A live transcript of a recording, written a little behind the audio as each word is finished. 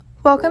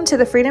Welcome to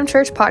the Freedom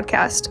Church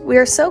podcast. We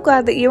are so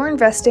glad that you are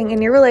investing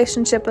in your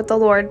relationship with the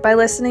Lord by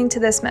listening to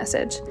this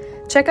message.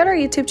 Check out our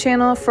YouTube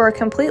channel for a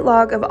complete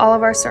log of all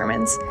of our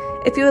sermons.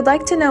 If you would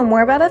like to know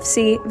more about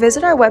FC,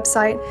 visit our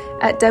website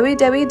at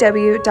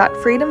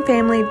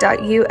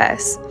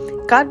www.freedomfamily.us.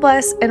 God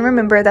bless, and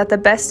remember that the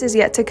best is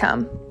yet to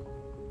come.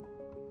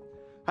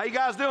 How you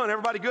guys doing?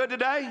 Everybody good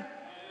today? Yeah.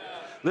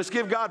 Let's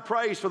give God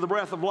praise for the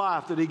breath of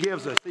life that He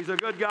gives us. He's a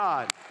good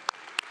God.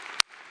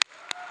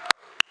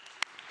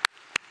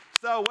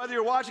 So whether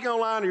you're watching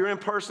online or you're in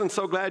person,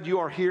 so glad you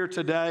are here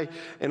today.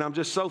 And I'm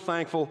just so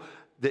thankful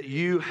that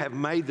you have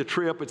made the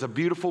trip. It's a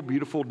beautiful,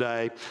 beautiful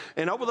day.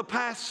 And over the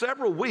past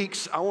several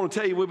weeks, I want to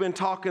tell you, we've been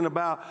talking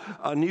about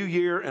a new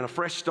year and a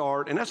fresh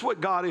start. And that's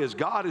what God is.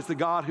 God is the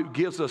God who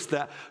gives us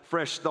that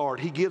fresh start.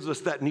 He gives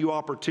us that new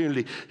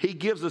opportunity. He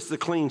gives us the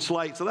clean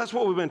slate. So that's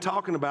what we've been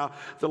talking about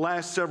the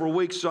last several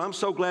weeks. So I'm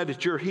so glad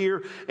that you're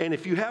here. And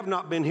if you have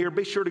not been here,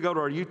 be sure to go to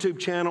our YouTube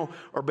channel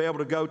or be able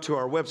to go to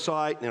our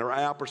website and our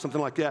app or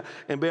something like that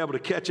and be able to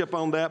catch up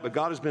on that. But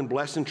God has been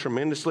blessing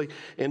tremendously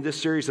in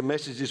this series of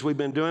messages we've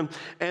been doing.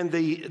 And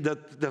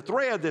the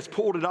thread that's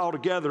pulled it all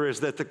together is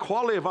that the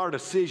quality of our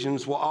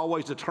decisions will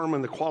always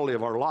determine the quality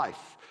of our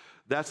life.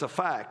 That's a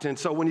fact. And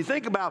so when you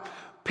think about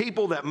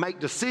people that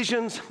make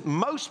decisions,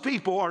 most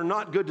people are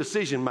not good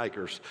decision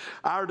makers.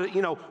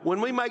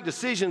 When we make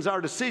decisions, our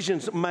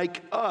decisions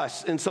make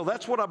us. And so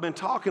that's what I've been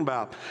talking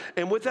about.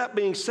 And with that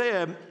being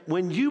said,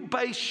 when you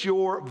base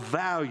your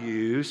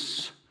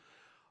values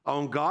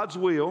on God's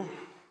will,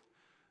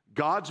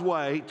 God's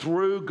way,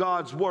 through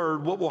God's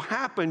word, what will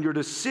happen, your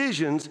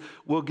decisions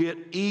will get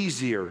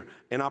easier.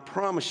 And I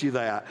promise you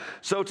that.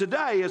 So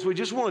today, as we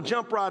just want to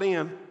jump right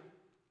in,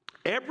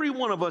 every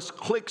one of us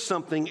clicks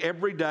something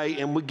every day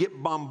and we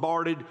get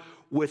bombarded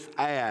with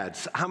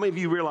ads. How many of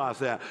you realize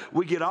that?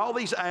 We get all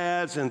these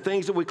ads and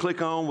things that we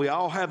click on. We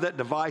all have that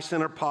device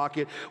in our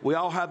pocket. We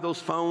all have those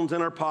phones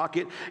in our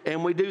pocket,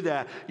 and we do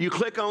that. You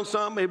click on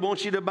something, it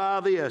wants you to buy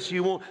this.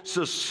 You want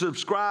to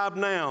subscribe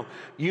now.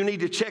 You need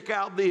to check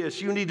out this.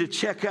 You need to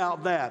check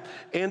out that.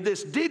 And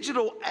this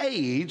digital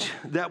age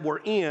that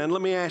we're in,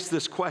 let me ask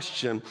this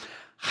question.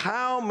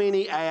 How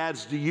many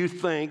ads do you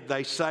think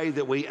they say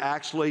that we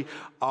actually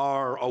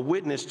are a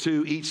witness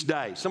to each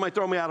day? Somebody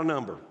throw me out a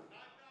number.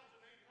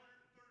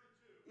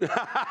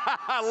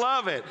 I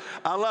love it.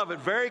 I love it.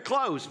 Very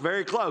close.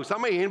 Very close. How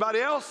many? Anybody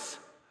else?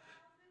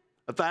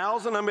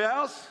 1,000? Anybody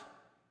else?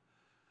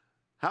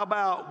 How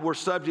about we're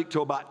subject to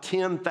about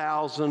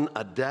 10,000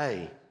 a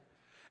day?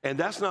 And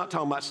that's not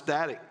talking about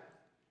static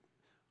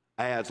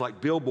ads like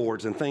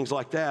billboards and things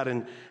like that.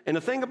 And the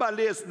thing about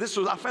it is,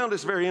 I found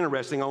this very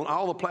interesting on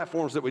all the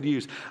platforms that we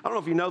use. I don't know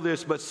if you know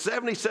this, but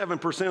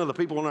 77% of the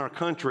people in our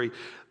country,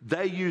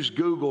 they use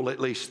Google at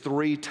least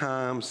 3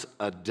 times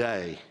a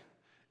day.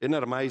 Isn't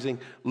that amazing?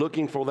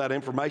 Looking for that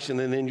information,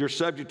 and then you're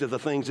subject to the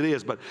things it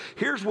is. But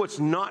here's what's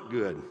not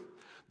good.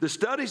 The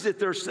studies that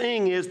they're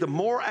seeing is the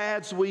more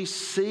ads we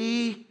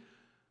see,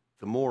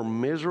 the more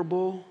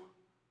miserable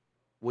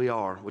we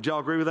are. Would y'all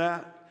agree with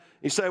that?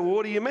 You say, well,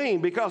 what do you mean?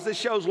 Because this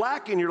shows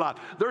lack in your life.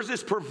 There's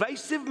this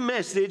pervasive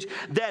message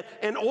that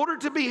in order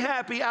to be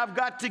happy, I've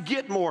got to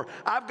get more.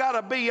 I've got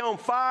to be on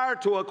fire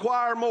to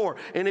acquire more.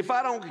 And if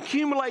I don't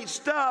accumulate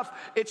stuff,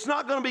 it's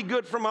not going to be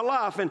good for my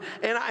life. And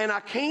I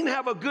can't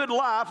have a good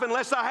life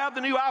unless I have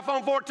the new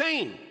iPhone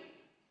 14.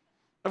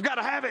 I've got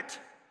to have it.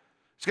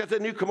 It's got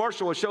that new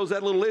commercial. It shows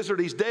that little lizard.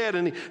 He's dead,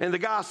 and the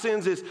guy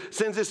sends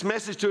this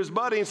message to his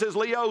buddy and says,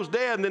 Leo's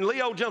dead. And then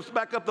Leo jumps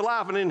back up to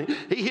life, and then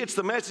he hits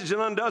the message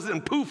and undoes it,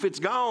 and poof, it's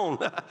gone.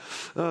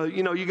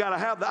 You got to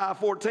have the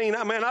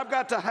i14. Man, I've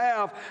got to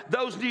have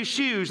those new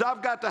shoes.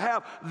 I've got to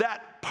have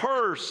that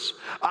purse.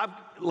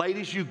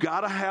 Ladies, you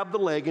got to have the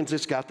leggings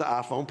that's got the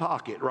iPhone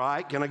pocket,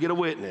 right? Can I get a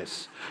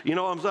witness? You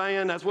know what I'm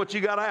saying? That's what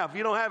you got to have. If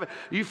you don't have it,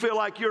 you feel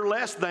like you're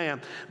less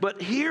than.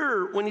 But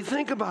here, when you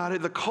think about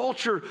it, the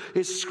culture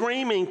is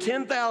screaming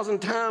 10,000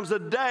 times a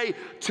day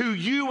to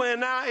you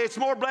and I, it's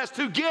more blessed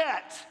to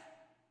get.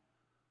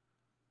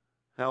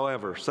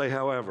 However,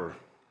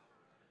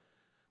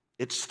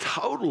 it's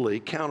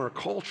totally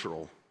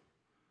countercultural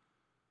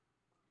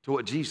to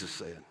what Jesus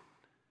said.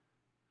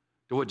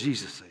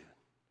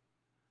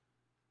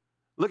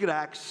 Look at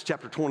Acts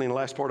chapter 20 in the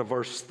last part of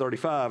verse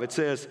 35. It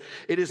says,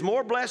 it is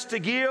more blessed to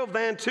give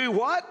than to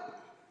what?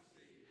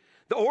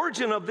 The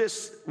origin of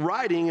this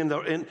writing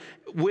and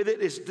with it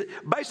is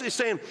basically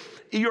saying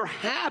you're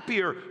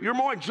happier, you're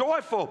more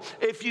joyful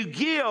if you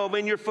give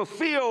and you're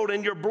fulfilled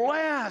and you're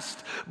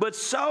blessed. But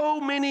so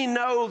many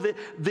know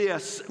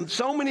this.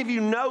 So many of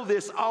you know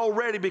this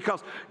already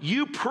because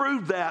you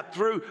proved that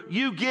through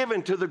you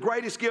giving to the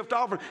greatest gift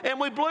offering. And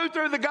we blew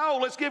through the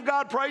goal. Let's give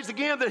God praise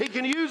again that He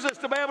can use us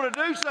to be able to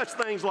do such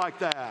things like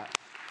that.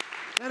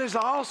 That is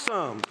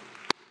awesome.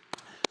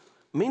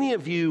 Many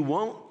of you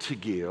want to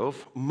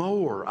give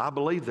more. I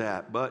believe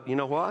that. But you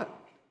know what?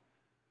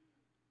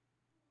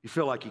 You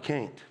feel like you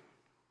can't.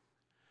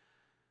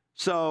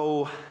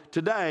 So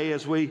today,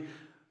 as we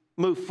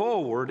move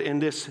forward in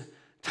this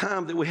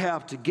time that we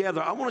have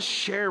together, I want to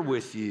share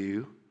with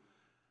you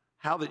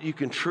how that you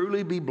can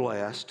truly be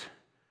blessed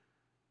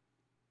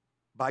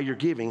by your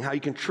giving, how you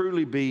can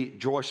truly be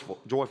joyful,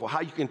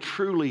 how you can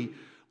truly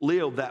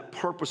live that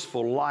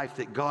purposeful life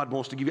that God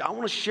wants to give you. I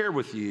want to share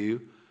with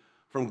you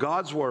from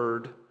God's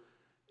word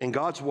and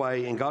God's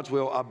way and God's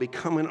will of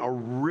becoming a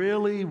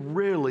really,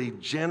 really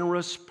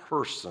generous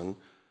person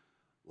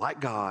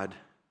like God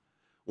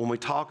when we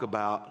talk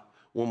about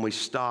when we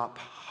stop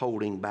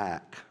holding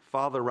back.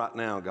 Father, right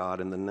now,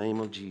 God, in the name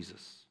of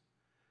Jesus,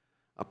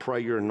 I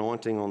pray your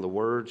anointing on the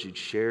words you'd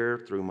share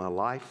through my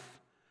life.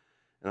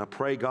 And I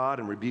pray, God,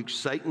 and rebuke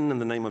Satan in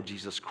the name of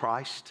Jesus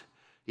Christ.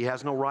 He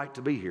has no right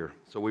to be here,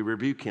 so we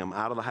rebuke him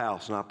out of the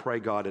house. And I pray,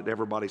 God, that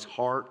everybody's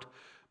heart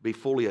be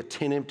fully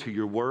attentive to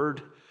your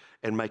word,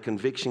 and may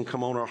conviction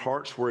come on our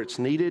hearts where it's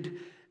needed,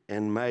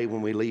 and may,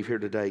 when we leave here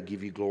today,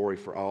 give you glory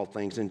for all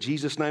things. In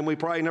Jesus' name we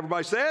pray, and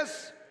everybody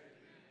says?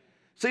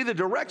 See, the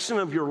direction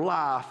of your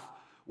life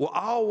will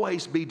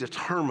always be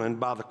determined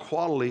by the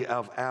quality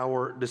of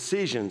our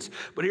decisions.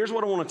 But here's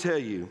what I want to tell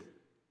you.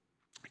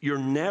 You're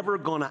never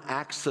going to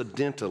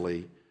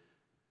accidentally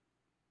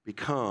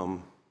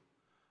become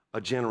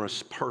a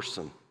generous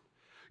person.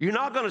 You're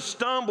not going to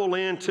stumble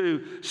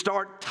into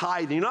start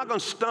tithing. You're not going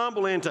to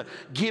stumble into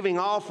giving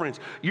offerings.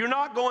 You're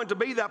not going to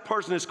be that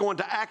person that's going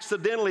to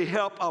accidentally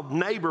help a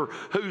neighbor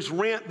whose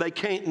rent they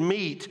can't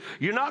meet.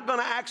 You're not going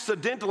to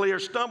accidentally or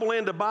stumble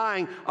into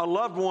buying a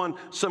loved one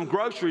some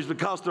groceries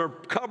because their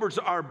cupboards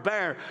are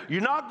bare. You're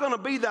not going to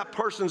be that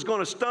person that's going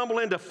to stumble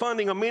into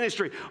funding a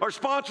ministry or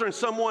sponsoring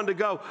someone to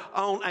go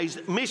on a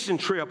mission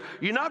trip.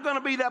 You're not going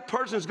to be that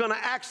person that's going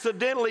to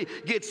accidentally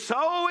get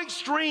so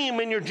extreme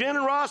in your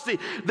generosity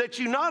that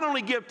you not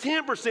only give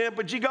 10%,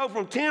 but you go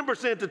from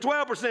 10% to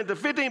 12% to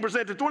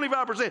 15% to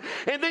 25%,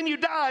 and then you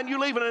die and you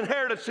leave an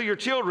inheritance to your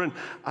children.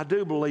 I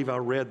do believe I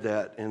read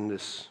that in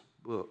this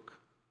book,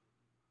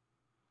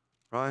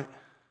 right?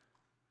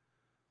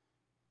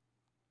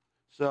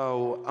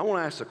 So I want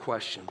to ask a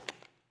question.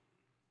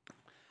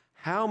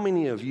 How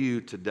many of you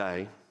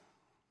today, I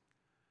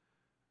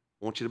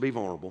want you to be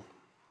vulnerable,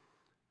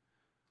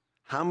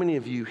 how many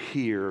of you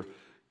here,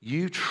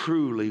 you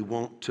truly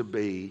want to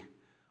be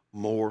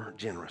more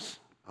generous?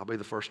 I'll be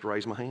the first to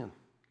raise my hand.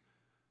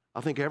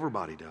 I think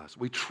everybody does.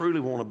 We truly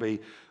want to be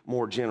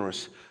more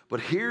generous. But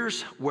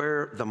here's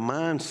where the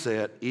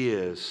mindset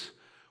is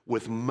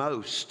with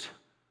most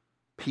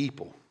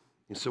people.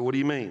 And so what do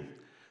you mean?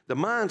 The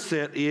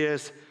mindset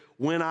is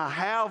when I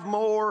have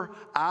more,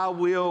 I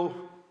will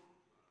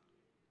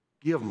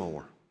give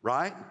more,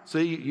 right?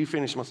 See, you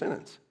finished my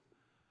sentence.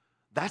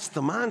 That's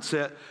the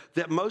mindset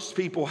that most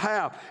people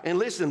have. And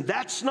listen,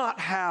 that's not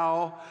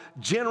how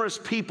generous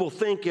people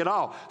think at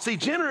all. See,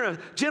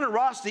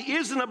 generosity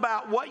isn't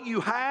about what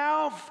you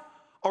have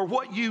or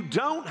what you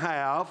don't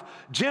have.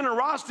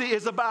 Generosity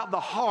is about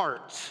the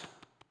heart.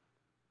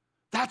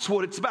 That's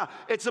what it's about.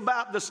 It's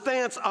about the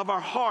stance of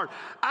our heart.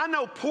 I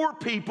know poor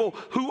people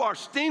who are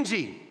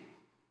stingy.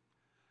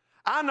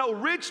 I know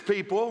rich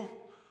people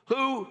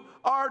who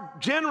are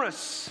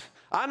generous.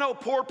 I know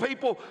poor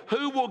people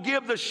who will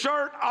give the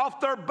shirt off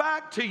their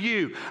back to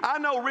you. I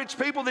know rich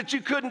people that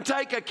you couldn't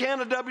take a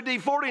can of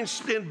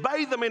WD-40 and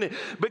bathe them in it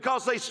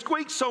because they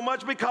squeak so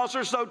much because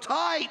they're so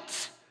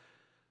tight.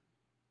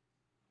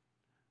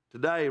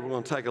 Today, we're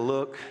going to take a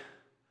look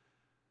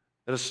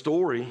at a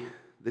story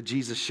that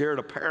Jesus shared,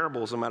 a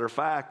parable, as a matter of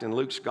fact, in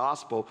Luke's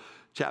Gospel,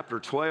 chapter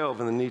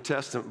 12 in the New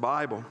Testament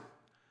Bible.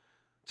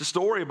 It's a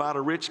story about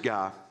a rich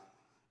guy.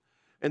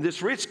 And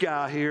this rich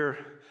guy here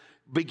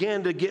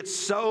began to get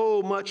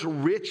so much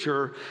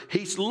richer.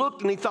 He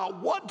looked and he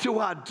thought, what do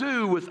I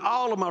do with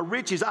all of my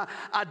riches? I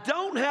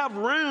don't have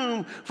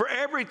room for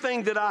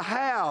everything that I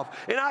have,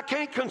 and I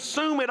can't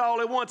consume it all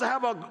at once. I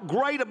have a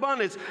great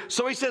abundance.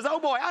 So he says,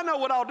 oh boy, I know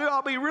what I'll do.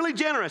 I'll be really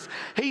generous.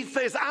 He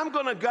says, I'm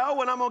going to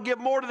go and I'm going to give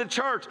more to the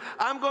church.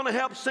 I'm going to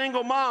help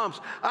single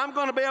moms. I'm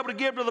going to be able to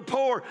give to the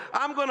poor.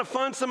 I'm going to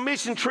fund some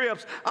mission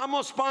trips. I'm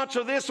going to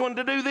sponsor this one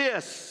to do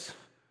this.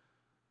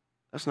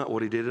 That's not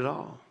what he did at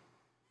all.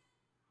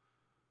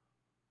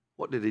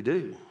 What did he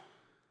do?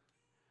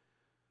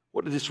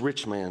 What did this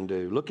rich man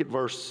do? Look at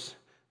verse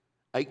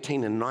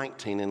 18 and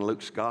 19 in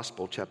Luke's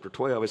Gospel, chapter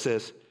 12. It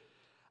says,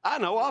 I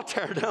know, I'll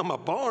tear down my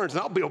barns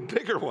and I'll build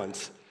bigger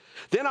ones.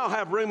 Then I'll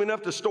have room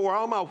enough to store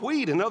all my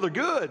wheat and other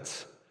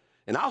goods.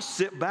 And I'll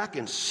sit back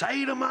and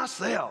say to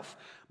myself,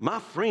 my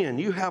friend,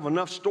 you have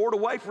enough stored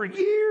away for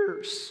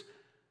years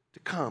to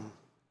come.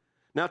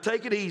 Now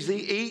take it easy,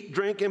 eat,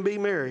 drink, and be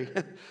merry.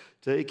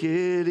 Take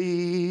it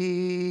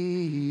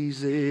easy,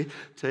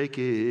 take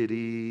it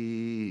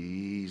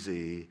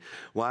easy.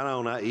 Why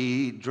don't I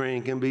eat,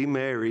 drink, and be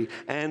merry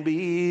and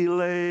be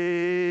lazy?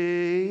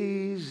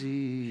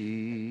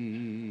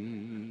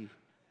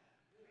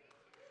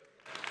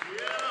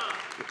 Yeah.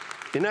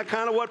 Isn't that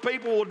kind of what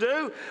people will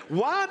do?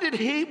 Why did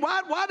he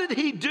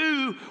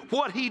do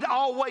what he'd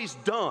always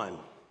done?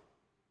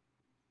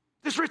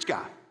 This rich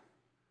guy.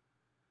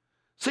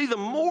 See,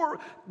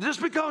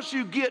 just because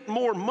you get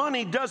more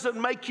money doesn't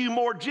make you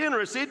more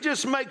generous. It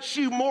just makes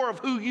you more of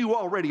who you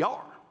already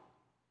are.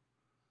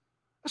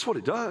 That's what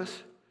it does.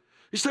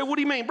 You say, what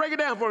do you mean? Break it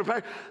down for me,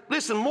 Pastor.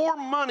 Listen, more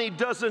money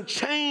doesn't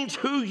change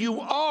who you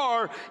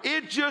are.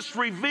 It just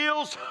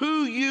reveals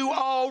who you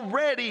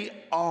already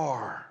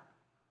are.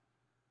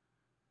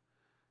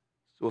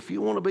 So if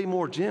you want to be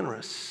more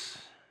generous,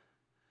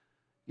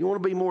 you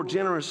want to be more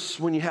generous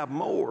when you have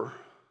more,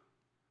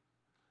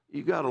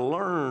 you got to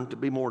learn to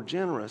be more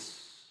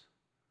generous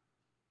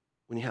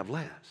when you have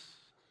less.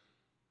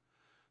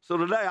 So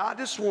today, I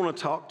just want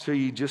to talk to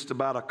you just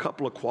about a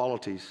couple of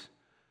qualities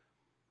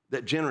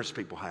that generous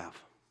people have,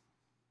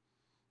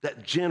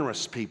 that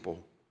generous people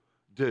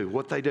do,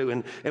 what they do.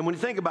 And when you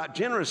think about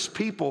generous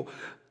people,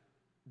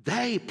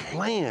 they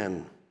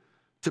plan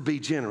to be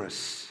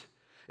generous.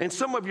 And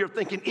some of you are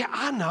thinking, yeah,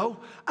 I know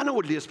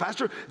what it is,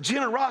 Pastor.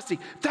 Generosity,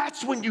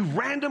 that's when you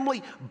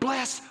randomly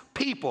bless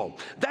people.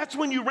 That's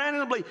when you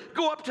randomly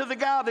go up to the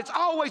guy that's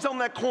always on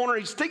that corner.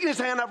 He's sticking his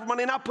hand out for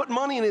money, and I put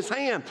money in his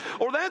hand.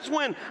 Or that's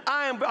when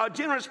I am a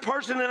generous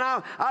person, and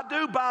I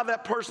do buy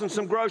that person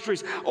some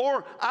groceries.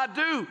 Or I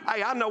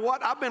know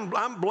what,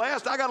 I'm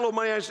blessed. I got a little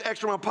money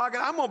extra in my pocket.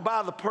 I'm going to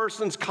buy the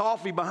person's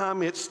coffee behind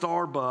me at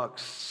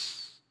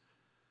Starbucks.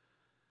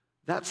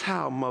 That's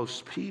how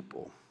most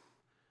people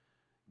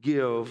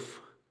give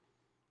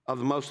of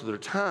the most of their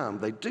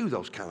time. They do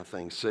those kind of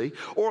things, see?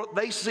 Or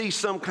they see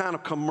some kind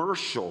of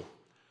commercial,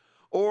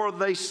 or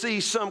they see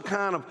some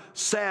kind of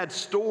sad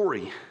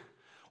story,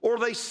 or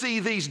they see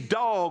these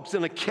dogs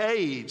in a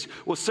cage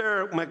with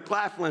Sarah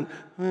McLachlan.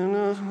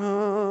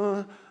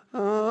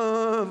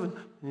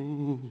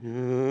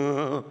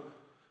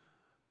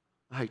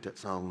 I hate that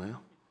song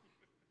now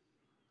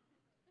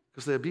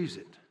because they abuse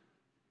it.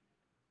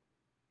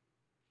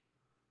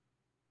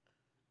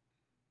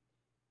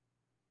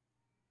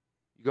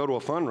 You go to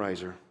a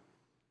fundraiser,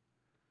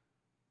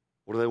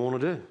 what do they want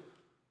to do?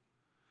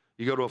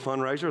 You go to a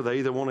fundraiser, they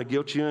either want to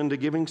guilt you into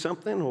giving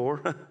something,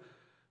 or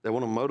they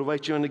want to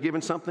motivate you into giving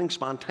something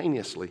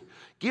spontaneously.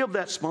 Give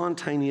that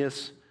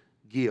spontaneous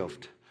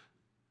gift.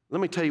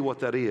 Let me tell you what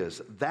that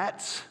is.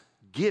 That's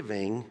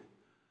giving,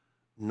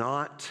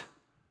 not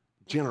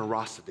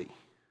generosity.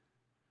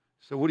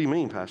 So what do you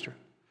mean, Pastor?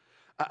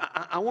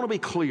 I want to be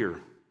clear.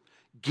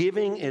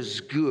 Giving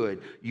is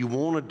good. You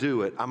want to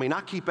do it. I mean,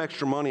 I keep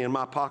extra money in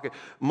my pocket.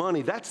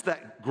 Money, that's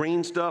that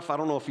green stuff. I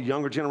don't know if the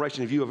younger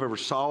generation of you have ever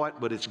saw it,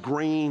 but it's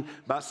green,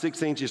 about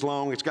 6 inches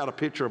long. It's got a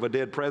picture of a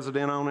dead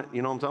president on it.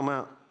 You know what I'm talking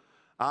about?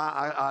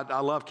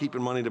 I love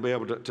keeping money to be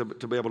able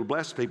to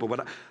bless people.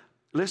 But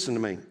listen to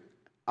me.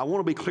 I want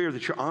to be clear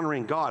that you're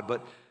honoring God,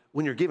 but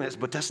when you're giving it,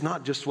 but that's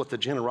not just what the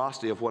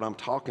generosity of what I'm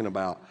talking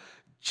about.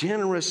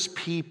 Generous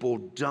people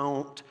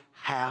don't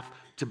have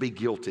to be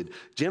guilted.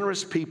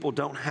 Generous people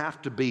don't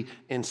have to be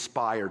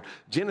inspired.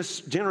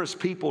 Generous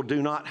people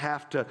do not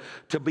have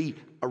to be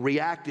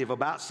reactive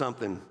about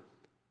something.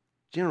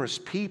 Generous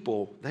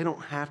people, they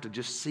don't have to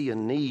just see a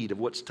need of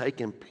what's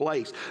taking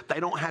place. They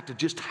don't have to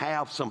just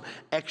have some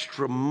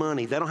extra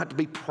money. They don't have to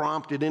be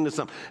prompted into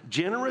something.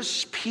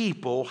 Generous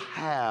people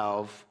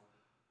have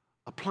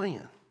a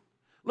plan.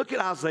 Look at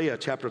Isaiah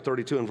chapter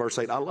 32 and verse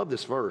 8. I love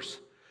this verse.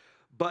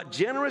 But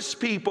generous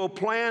people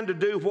plan to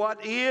do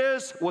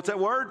what's that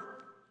word?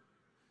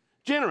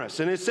 Generous.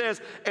 And it says,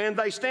 and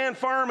they stand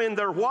firm in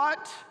their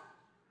what?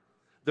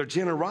 Their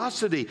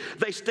generosity.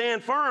 They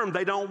stand firm.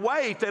 They don't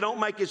wait. They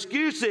don't make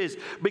excuses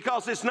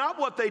because it's not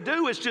what they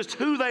do. It's just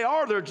who they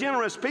are. They're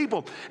generous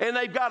people. And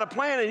they've got a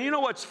plan. And you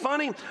know what's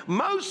funny?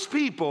 Most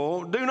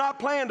people do not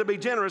plan to be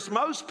generous.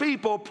 Most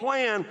people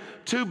plan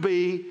to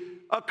be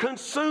a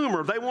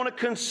consumer. They want to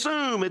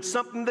consume. It's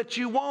something that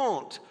you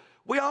want.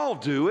 We all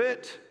do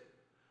it.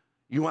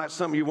 You want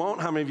something you want?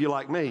 How many of you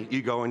like me?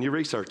 You go and you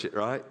research it,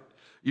 right?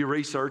 You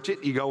research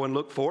it, you go and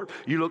look for it,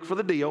 you look for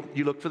the deal,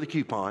 you look for the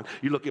coupon,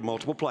 you look at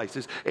multiple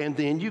places, and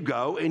then you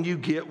go and you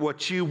get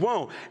what you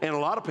want. And a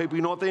lot of people,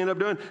 you know what they end up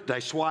doing? They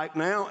swipe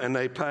now and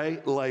they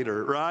pay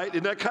later, right?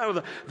 Isn't that kind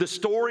of the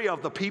story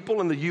of the people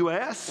in the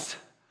U.S.?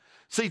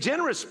 See,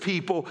 generous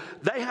people,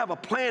 they have a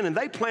plan and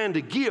they plan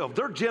to give.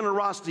 They're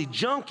generosity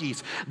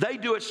junkies. They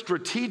do it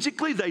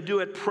strategically. They do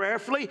it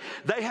prayerfully.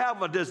 They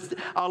have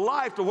a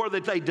life to where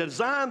they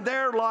design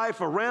their life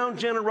around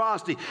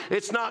generosity.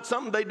 It's not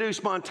something they do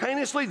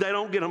spontaneously. They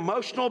don't get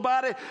emotional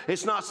about it.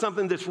 It's not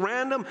something that's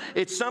random.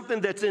 It's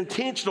something that's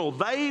intentional.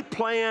 They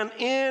plan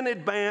in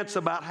advance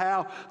about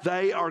how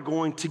they are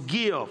going to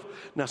give.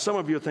 Now, some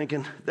of you are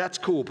thinking, that's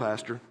cool,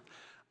 Pastor.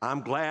 I'm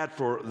glad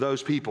for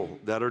those people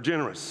that are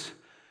generous.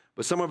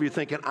 But some of you are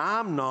thinking,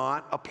 I'm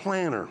not a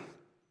planner.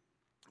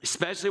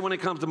 Especially when it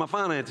comes to my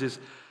finances,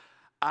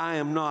 I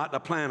am not a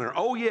planner.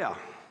 Oh, yeah.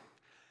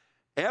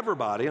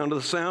 Everybody under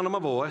the sound of my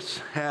voice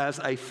has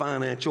a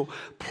financial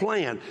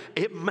plan.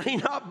 It may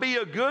not be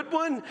a good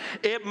one.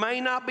 It may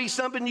not be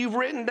something you've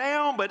written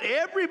down, but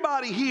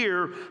everybody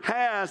here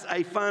has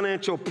a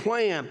financial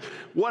plan.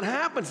 What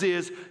happens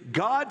is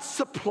God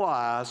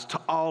supplies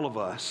to all of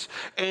us,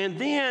 and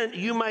then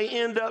you may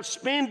end up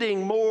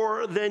spending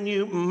more than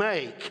you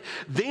make.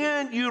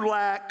 Then you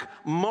lack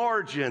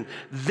margin.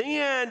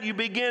 Then you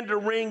begin to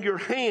wring your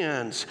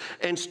hands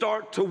and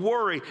start to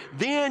worry.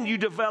 Then you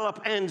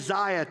develop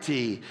anxiety.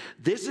 way.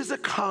 This is a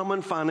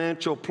common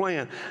financial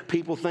plan.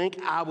 People think,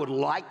 I would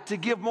like to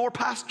give more,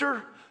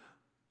 Pastor,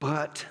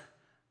 but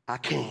I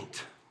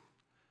can't.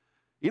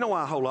 You know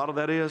why a whole lot of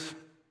that is?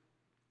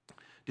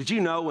 Did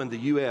you know in the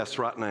U.S.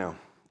 right now,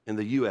 in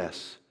the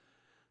U.S.,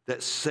 that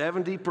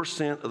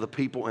 70% of the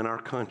people in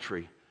our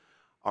country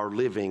are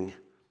living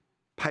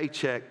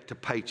paycheck to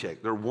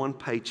paycheck? They're one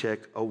paycheck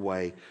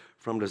away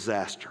from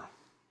disaster.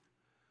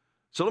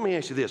 So let me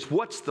ask you this.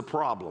 What's the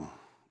problem?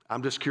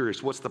 I'm just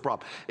curious. What's the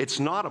problem? It's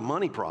not a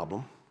money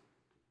problem.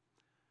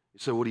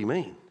 So what do you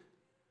mean?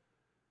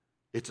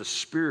 It's a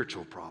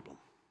spiritual problem.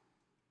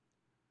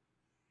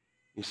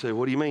 You say,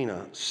 what do you mean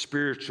a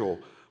spiritual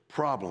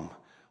problem?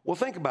 Well,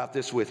 think about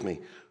this with me.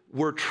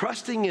 We're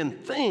trusting in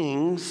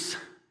things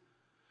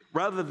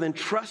rather than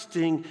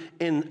trusting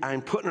in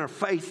and putting our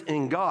faith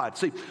in God.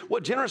 See,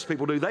 what generous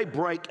people do, they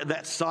break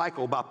that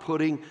cycle by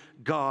putting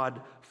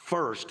God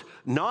first,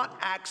 not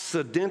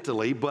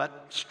accidentally,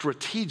 but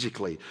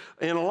strategically.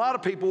 And a lot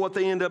of people, what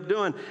they end up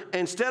doing,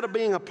 instead of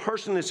being a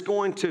person that's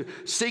going to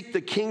seek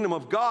the kingdom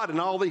of God and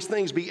all these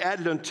things be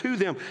added unto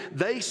them,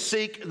 they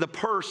seek the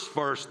purse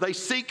first. They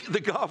seek the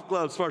golf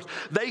gloves first.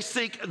 They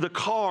seek the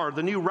car,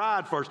 the new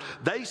ride first.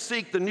 They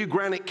seek the new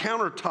granite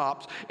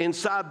countertops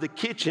inside the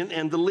kitchen,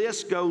 and the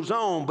list goes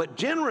on. But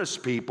generous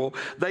people,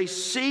 they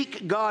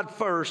seek God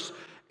first.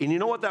 And you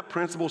know what that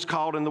principle is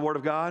called in the Word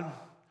of God?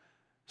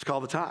 It's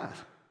called the tithe.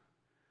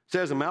 It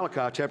says in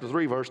Malachi chapter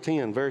 3, verse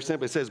 10, very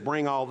simply, it says,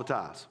 bring all the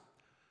tithes.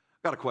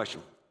 I've got a question.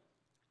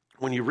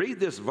 When you read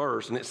this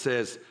verse and it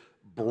says,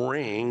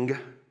 bring,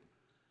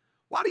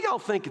 why do y'all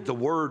think the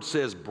word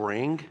says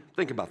bring?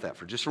 Think about that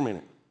for just a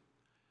minute.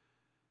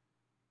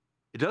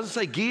 It doesn't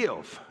say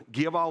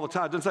give all the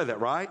tithes. It doesn't say that,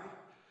 right?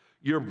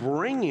 You're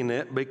bringing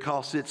it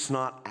because it's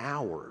not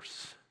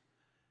ours.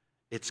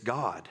 It's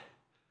God.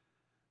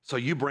 So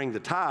you bring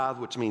the tithe,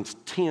 which means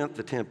tenth,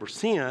 the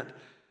 10%,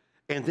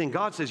 and then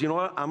God says, you know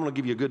what, I'm going to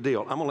give you a good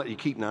deal. I'm going to let you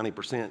keep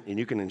 90% and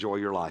you can enjoy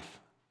your life.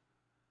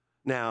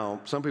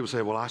 Now, some people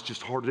say, well, that's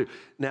just hard to do.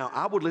 Now,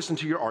 I would listen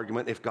to your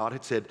argument if God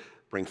had said,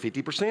 bring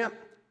 50%,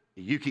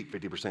 you keep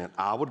 50%.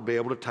 I would be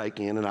able to take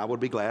in, and I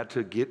would be glad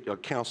to get a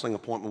counseling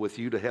appointment with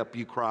you to help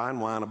you cry and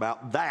whine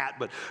about that.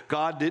 But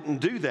God didn't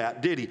do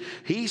that, did he?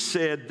 He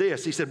said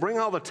this. He said, bring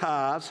all the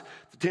tithes,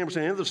 the 10%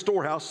 into the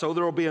storehouse so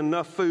there will be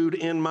enough food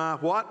in my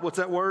what? What's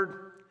that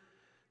word?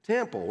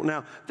 Temple.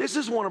 Now, this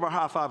is one of our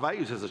high five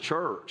values as a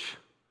church.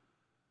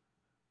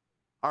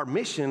 Our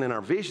mission and our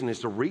vision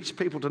is to reach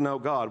people to know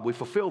God. We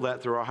fulfill that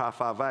through our high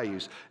five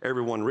values.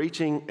 Everyone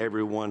reaching,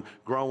 everyone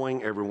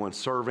growing, everyone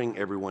serving,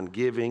 everyone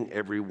giving,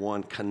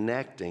 everyone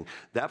connecting.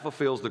 That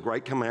fulfills the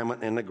Great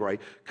Commandment and the Great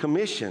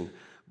Commission.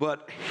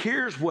 But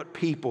here's what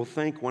people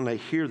think when they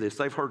hear this.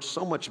 They've heard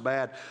so much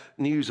bad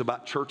news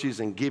about churches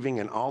and giving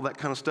and all that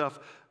kind of stuff.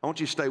 I want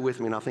you to stay with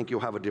me, and I think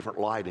you'll have a different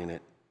light in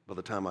it by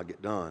the time I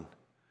get done.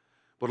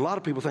 But a lot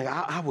of people think,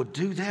 I would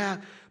do that,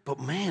 but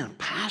man,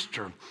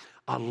 Pastor,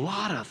 a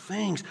lot of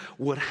things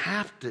would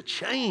have to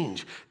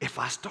change if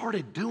I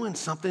started doing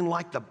something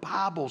like the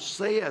Bible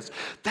says.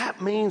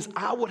 That means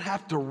I would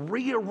have to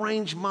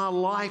rearrange my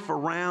life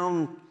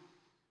around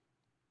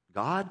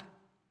God.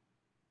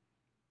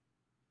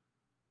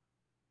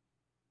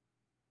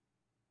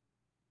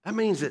 That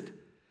means that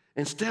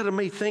instead of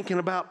me thinking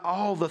about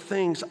all the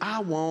things I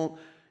want,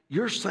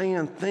 you're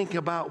saying think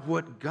about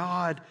what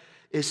God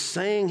is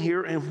saying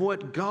here and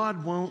what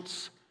God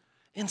wants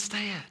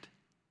instead.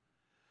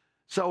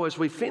 So as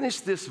we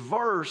finish this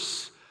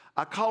verse,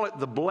 I call it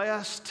the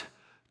blessed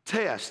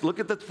test.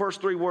 Look at the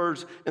first three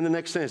words in the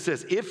next sentence. It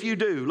says, if you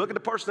do. Look at the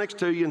person next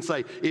to you and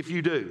say, if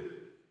you do.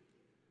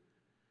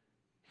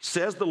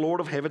 Says the Lord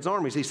of heaven's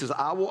armies. He says,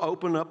 I will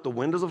open up the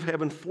windows of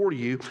heaven for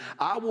you.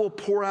 I will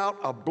pour out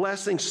a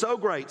blessing so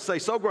great. Say,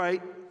 so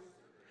great.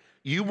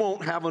 You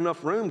won't have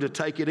enough room to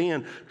take it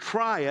in.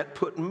 Try it.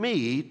 Put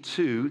me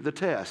to the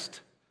test.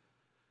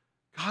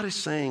 God is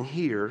saying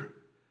here,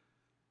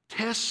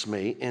 test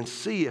me and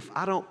see if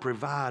I don't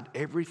provide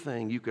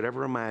everything you could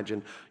ever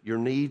imagine, your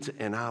needs,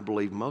 and I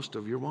believe most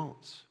of your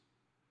wants.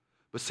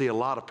 But see, a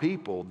lot of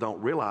people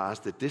don't realize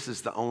that this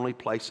is the only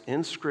place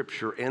in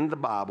Scripture, in the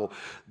Bible,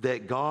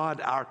 that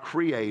God, our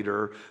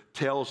Creator,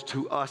 tells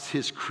to us,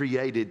 His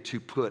created,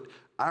 to put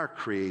our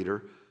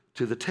Creator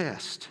to the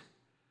test.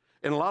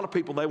 And a lot of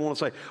people, they want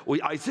to say,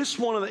 well, is this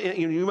one of the,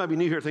 you may be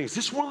new here thinking, is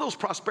this one of those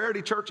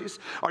prosperity churches?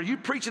 Are you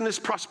preaching this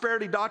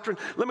prosperity doctrine?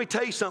 Let me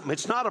tell you something.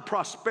 It's not a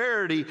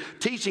prosperity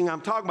teaching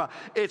I'm talking about.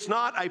 It's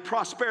not a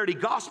prosperity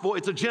gospel.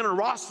 It's a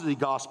generosity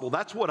gospel.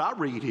 That's what I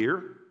read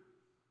here.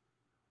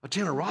 A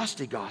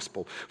generosity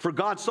gospel. For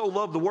God so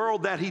loved the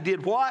world that He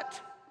did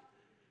what?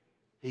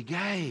 He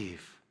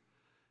gave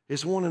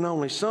His one and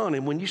only Son.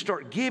 And when you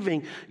start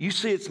giving, you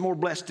see it's more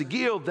blessed to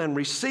give than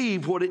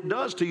receive. What it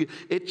does to you,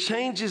 it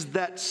changes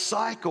that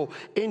cycle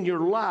in your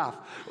life.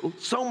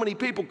 So many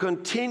people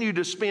continue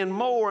to spend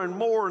more and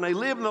more, and they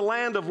live in the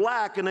land of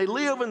lack, and they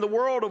live in the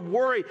world of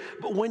worry.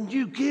 But when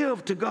you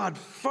give to God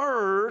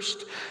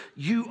first,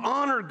 you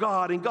honor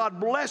God, and God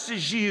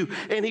blesses you,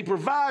 and He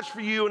provides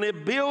for you, and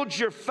it builds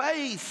your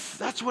faith.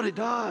 That's what it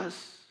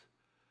does.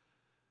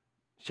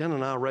 Shannon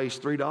and I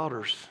raised 3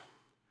 daughters.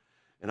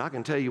 And I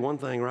can tell you one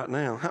thing right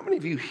now. How many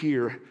of you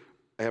here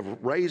have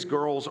raised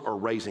girls or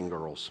raising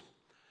girls?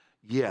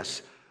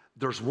 Yes.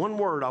 There's one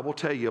word I will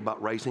tell you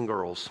about raising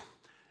girls.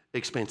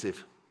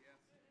 Expensive.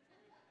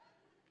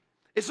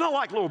 It's not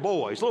like little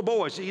boys. Little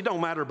boys, it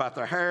don't matter about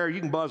their hair. You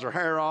can buzz their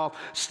hair off,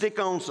 stick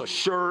on some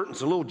shirt and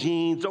some little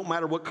jeans. Don't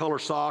matter what color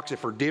socks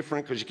if they're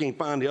different because you can't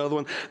find the other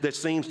one that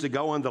seems to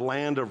go in the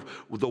land of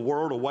the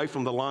world away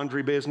from the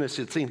laundry business.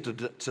 It seems to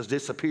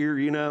disappear,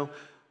 you know.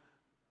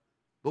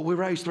 But we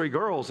raised 3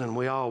 girls and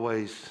we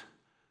always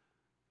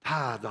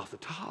tithed off the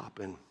top.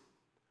 And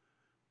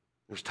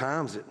there's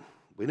times that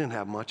we didn't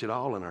have much at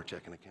all in our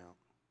checking account.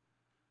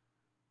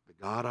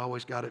 God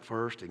always got it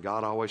first, and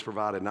God always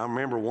provided. And I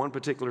remember one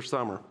particular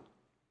summer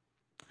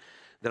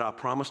that I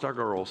promised our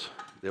girls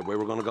that we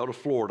were going to go to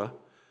Florida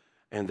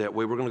and that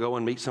we were going to go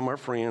and meet some of our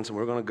friends, and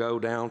we were going to go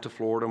down to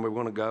Florida, and we were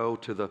going to go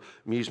to the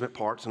amusement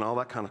parks and all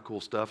that kind of cool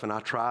stuff. And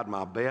I tried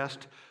my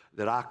best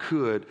that I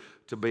could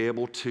to be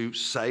able to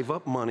save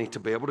up money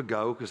to be able to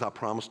go because I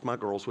promised my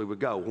girls we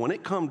would go. When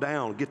it come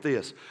down, get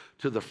this,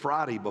 to the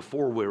Friday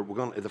before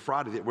the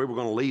Friday that we were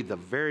going to leave the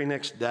very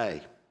next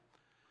day,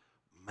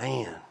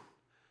 man,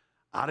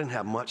 I didn't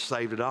have much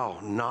saved at all,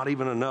 not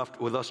even enough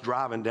with us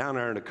driving down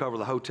there to cover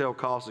the hotel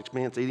costs,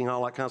 expense, eating,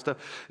 all that kind of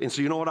stuff. And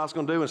so you know what I was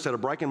going to do? Instead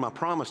of breaking my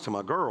promise to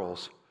my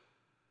girls,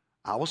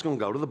 I was going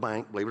to go to the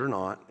bank, believe it or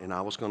not, and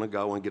I was going to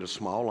go and get a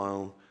small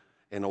loan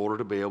in order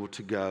to be able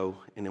to go.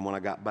 And then when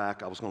I got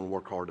back, I was going to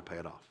work hard to pay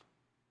it off.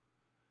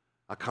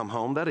 I come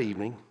home that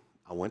evening.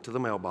 I went to the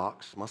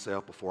mailbox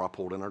myself before I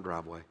pulled in our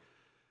driveway,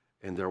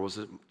 and there was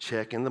a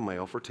check in the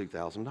mail for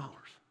 $2,000.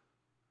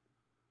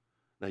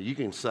 Now, you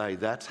can say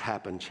that's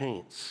happen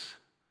chance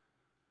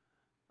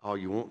all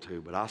you want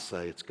to, but I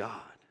say it's God.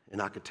 And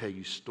I could tell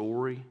you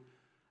story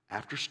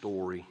after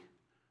story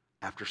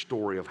after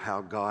story of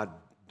how God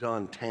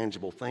done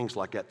tangible things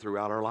like that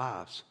throughout our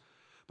lives.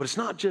 But it's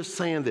not just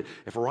saying that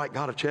if I write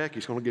God a check,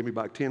 he's going to give me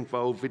back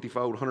 10-fold,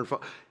 50-fold,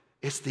 100-fold.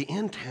 It's the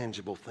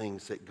intangible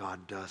things that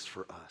God does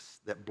for us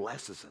that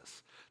blesses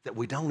us, that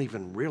we don't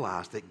even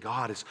realize that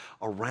God is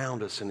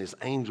around us and his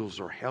angels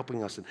are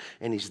helping us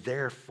and he's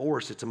there for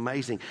us. It's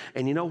amazing.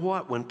 And you know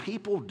what? When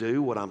people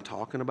do what I'm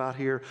talking about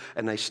here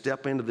and they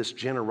step into this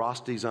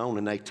generosity zone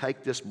and they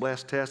take this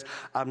blessed test,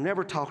 I've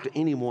never talked to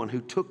anyone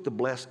who took the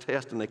blessed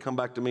test and they come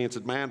back to me and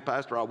said, man,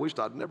 Pastor, I wished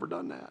I'd never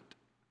done that.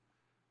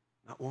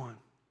 Not one.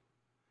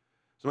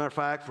 As a matter of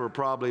fact, for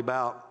probably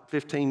about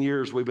 15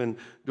 years, we've been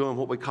doing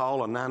what we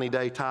call a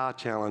 90-day tithe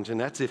challenge. And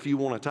that's if you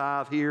want to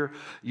tithe here,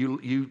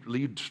 you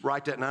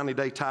write that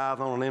 90-day tithe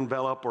on an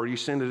envelope or you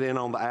send it in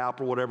on the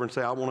app or whatever and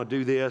say, I want to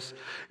do this.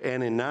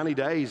 And in 90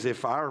 days,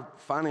 if our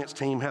finance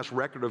team has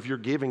record of your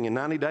giving in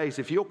 90 days,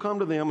 if you'll come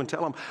to them and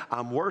tell them,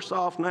 I'm worse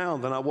off now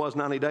than I was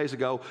 90 days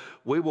ago,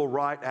 we will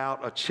write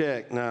out a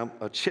check. Now,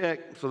 a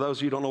check, for those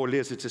of you who don't know what it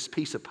is, it's this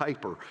piece of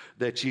paper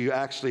that you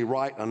actually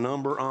write a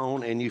number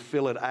on and you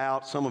fill it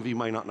out. Some of you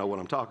may not know what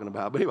I'm talking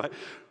about, but anyway,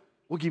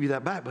 we'll give you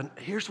that back. But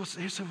here's what's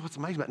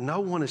amazing about it. No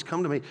one has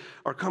come to me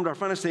or come to our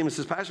finance team and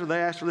says, Pastor, they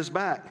asked for this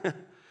back.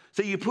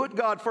 See, you put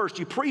God first.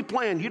 You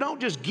pre-plan. You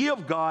don't just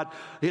give God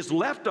his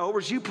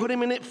leftovers. You put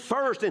him in it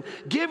first. And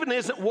giving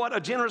isn't what a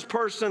generous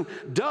person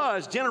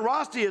does.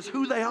 Generosity is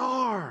who they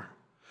are.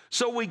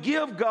 So we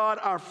give God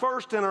our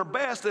first and our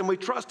best, and we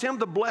trust him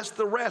to bless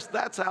the rest.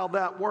 That's how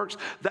that works.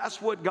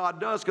 That's what God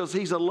does because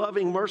he's a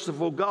loving,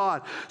 merciful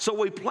God. So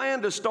we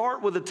plan to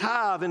start with a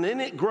tithe, and then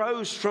it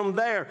grows from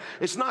there.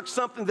 It's not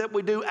something that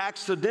we do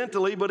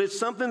accidentally, but it's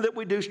something that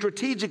we do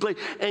strategically,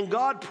 and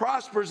God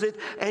prospers it,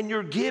 and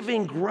your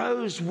giving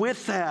grows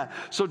with that.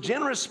 So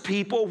generous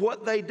people,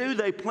 what they do,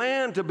 they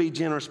plan to be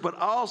generous, but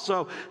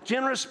also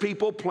generous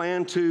people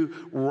plan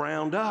to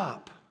round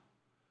up.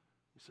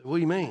 You say, what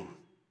do you mean?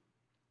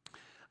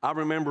 I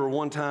remember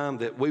one time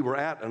that we were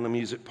at an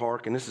amusement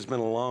park, and this has been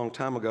a long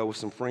time ago with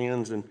some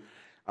friends, and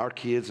our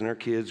kids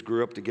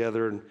grew up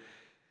together.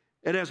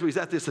 And as we was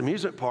at this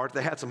amusement park,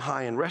 they had some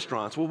high-end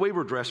restaurants. Well, we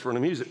were dressed for an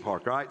amusement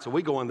park, right? So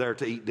we go in there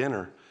to eat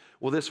dinner.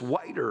 Well, this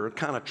waiter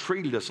kind of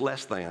treated us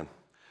less than.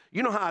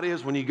 You know how it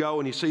is when you go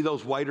and you see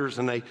those waiters,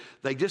 and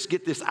they just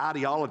get this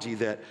ideology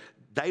that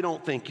they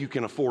don't think you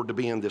can afford to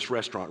be in this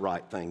restaurant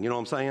right thing. You know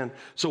what I'm saying?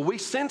 So we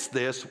sensed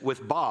this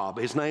with Bob.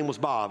 His name was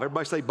Bob.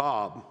 Everybody say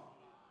Bob.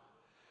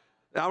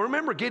 Now, I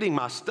remember getting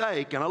my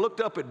steak, and I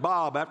looked up at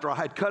Bob after I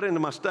had cut into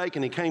my steak,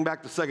 and he came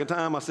back the second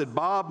time. I said,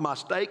 Bob, my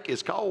steak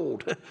is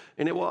cold.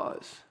 And it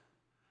was.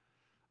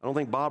 I don't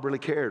think Bob really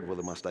cared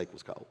whether my steak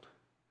was cold.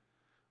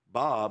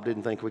 Bob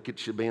didn't think we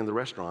should be in the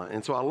restaurant.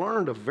 And so I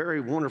learned a very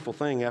wonderful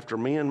thing after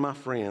me and my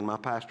friend, my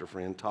pastor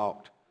friend,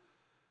 talked.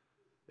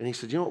 And he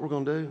said, you know what we're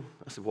going to do?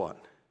 I said, what?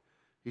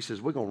 He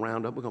says, we're going to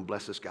round up, we're going to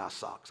bless this guy's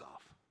socks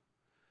off.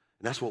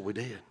 And that's what we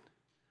did.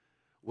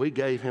 We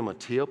gave him a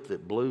tip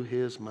that blew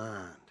his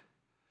mind.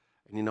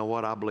 And you know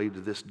what? I believe to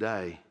this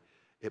day,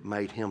 it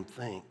made him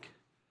think.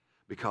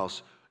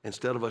 Because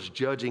instead of us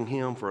judging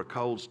him for a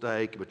cold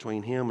steak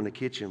between him and the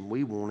kitchen,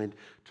 we wanted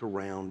to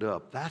round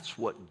up. That's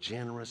what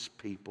generous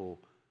people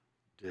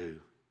do.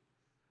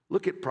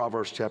 Look at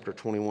Proverbs chapter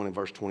 21 and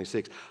verse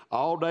 26.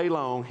 All day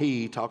long,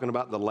 he, talking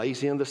about the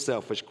lazy and the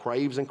selfish,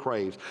 craves and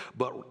craves,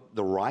 but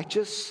the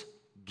righteous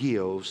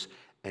gives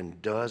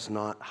and does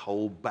not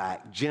hold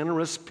back.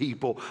 Generous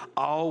people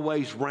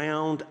always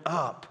round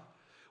up.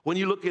 When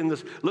you look in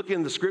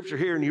the scripture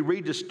here and you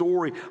read the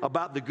story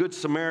about the Good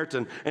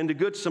Samaritan, and the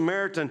Good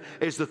Samaritan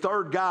is the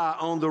third guy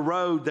on the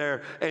road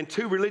there, and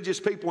two religious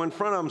people in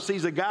front of him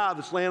sees a guy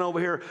that's laying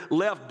over here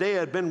left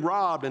dead, been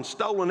robbed and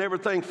stolen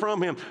everything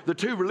from him. The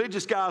two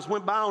religious guys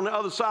went by on the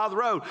other side of the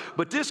road,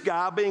 but this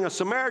guy, being a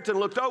Samaritan,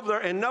 looked over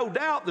there, and no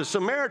doubt the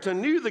Samaritan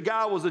knew the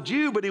guy was a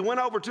Jew, but he went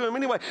over to him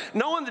anyway,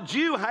 knowing the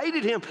Jew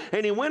hated him,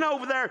 and he went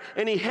over there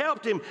and he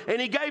helped him, and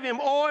he gave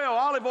him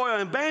olive oil,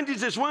 and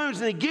bandaged his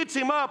wounds, and he gets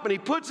him up, and he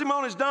puts him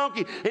on his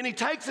donkey, and he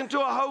takes him to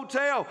a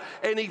hotel,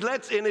 and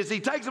as he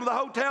takes him to the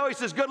hotel, he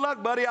says, "Good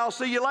luck, buddy, I'll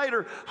see you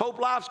later. Hope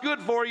life's good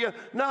for you."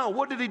 No,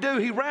 what did he do?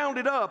 He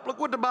rounded up. Look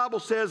what the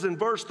Bible says in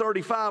verse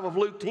 35 of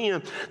Luke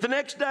 10. The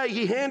next day,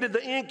 he handed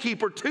the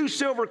innkeeper 2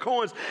 silver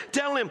coins,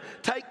 telling him,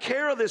 "Take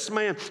care of this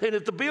man, and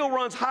if the bill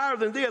runs higher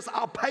than this,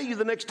 I'll pay you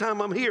the next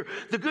time I'm here."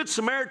 The Good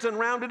Samaritan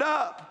rounded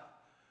up.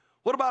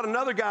 What about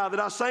another guy that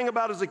I sang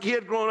about as a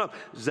kid growing up?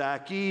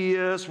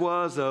 Zacchaeus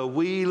was a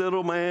wee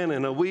little man,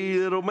 and a wee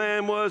little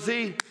man was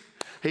he.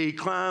 He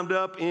climbed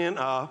up in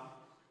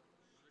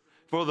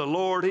for the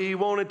Lord he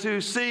wanted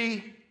to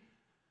see.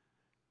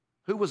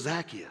 Who was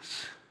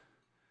Zacchaeus?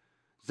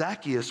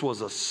 Zacchaeus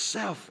was a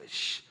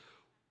selfish,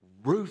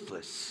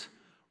 ruthless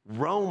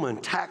Roman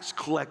tax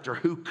collector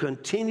who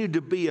continued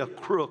to be a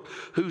crook,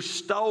 who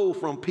stole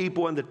from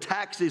people and the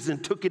taxes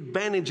and took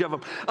advantage of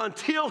them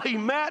until he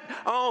met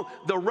on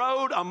the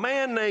road a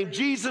man named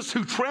Jesus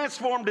who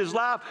transformed his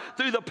life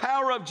through the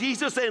power of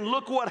Jesus. And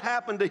look what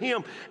happened to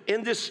him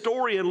in this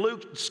story in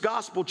Luke's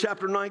Gospel,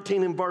 chapter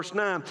 19 and verse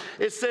 9.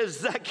 It says,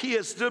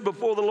 Zacchaeus stood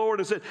before the Lord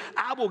and said,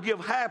 "I will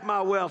give half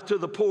my wealth to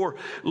the poor,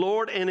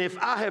 Lord, and if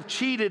I have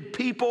cheated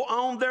people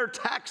on their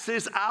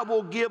taxes, I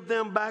will give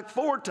them back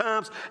 4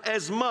 times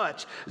as much."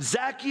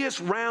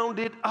 Zacchaeus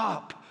rounded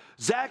up.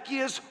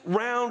 Zacchaeus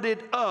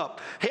rounded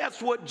up.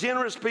 That's what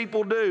generous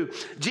people do.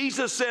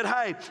 Jesus said,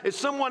 hey, if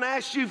someone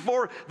asks you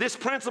for this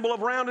principle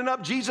of rounding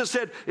up, Jesus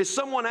said, if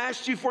someone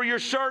asks you for your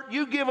shirt,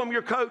 you give them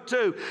your coat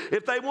too.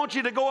 If they want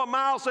you to go a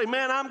mile, say,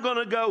 man, I'm going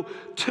to go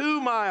 2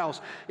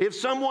 miles. If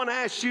someone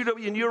asks you to,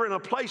 and you're in a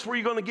place where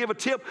you're going to give a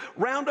tip,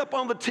 round up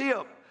on the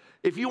tip.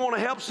 If you want to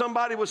help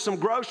somebody with some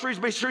groceries,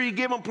 be sure you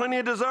give them plenty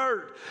of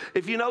dessert.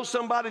 If you know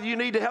somebody that you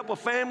need to help a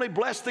family,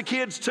 bless the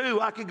kids too.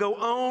 I could go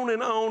on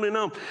and on and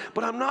on.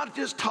 But I'm not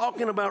just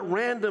talking about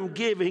random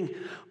giving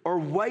or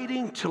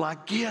waiting till I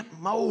get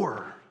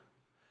more.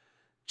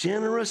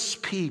 Generous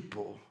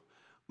people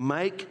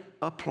make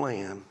a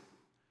plan,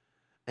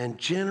 and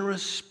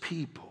generous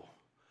people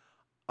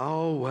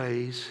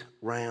always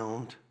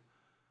round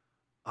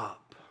up.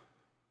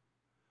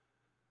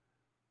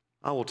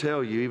 I will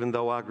tell you, even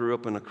though I grew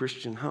up in a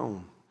Christian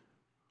home,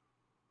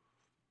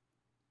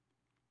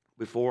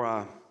 before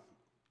I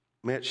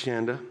met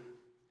Shanda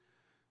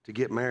to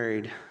get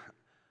married,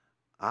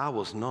 I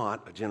was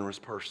not a generous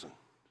person.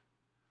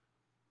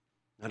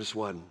 I just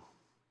wasn't.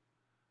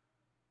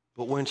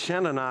 But when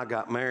Shanda and I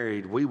got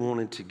married, we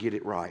wanted to get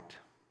it right.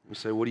 You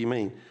say, what do you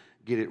mean,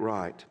 get it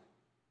right?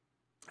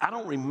 I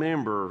don't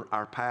remember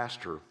our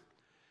pastor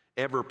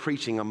ever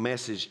preaching a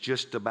message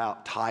just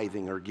about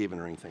tithing or giving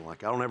or anything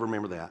like that. I don't ever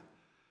remember that.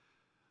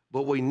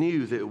 But we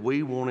knew that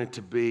we wanted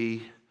to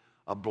be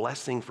a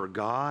blessing for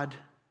God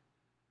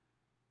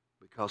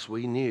because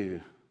we knew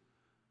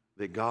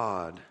that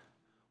God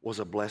was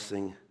a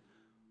blessing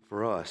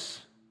for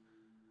us.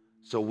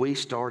 So we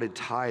started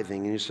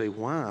tithing, and you say,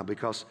 why?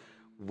 Because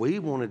we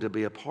wanted to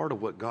be a part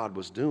of what God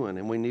was doing,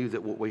 and we knew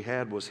that what we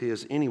had was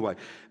His anyway.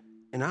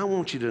 And I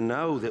want you to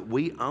know that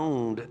we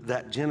owned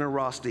that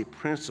generosity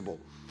principle.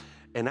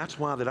 And that's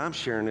why that I'm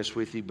sharing this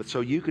with you, but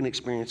so you can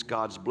experience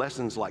God's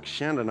blessings like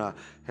Shanda and I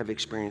have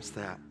experienced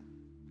that.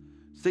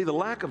 See, the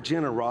lack of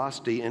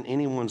generosity in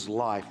anyone's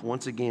life,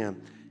 once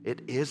again,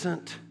 it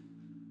isn't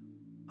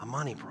a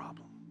money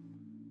problem.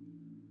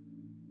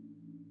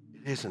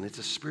 It isn't. It's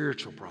a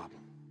spiritual problem.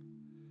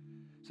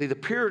 See, you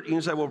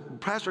can say, well,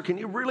 Pastor, can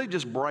you really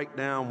just break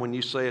down when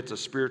you say it's a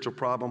spiritual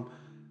problem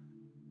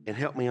and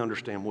help me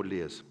understand what it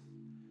is?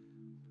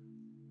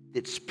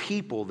 It's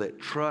people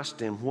that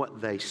trust in what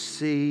they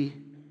see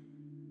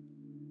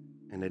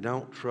and they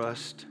don't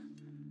trust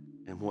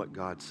in what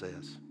God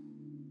says.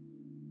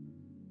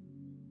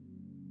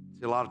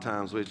 See, a lot of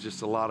times it's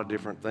just a lot of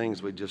different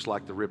things. We just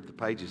like to rip the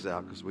pages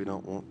out because we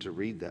don't want to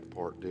read that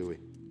part, do we?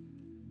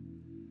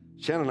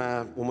 Shannon and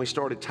I, when we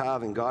started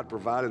tithing, God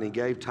provided and He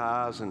gave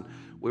tithes, and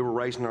we were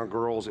raising our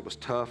girls. It was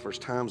tough. There's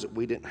times that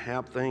we didn't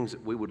have things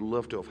that we would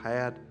love to have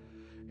had.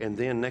 And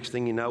then next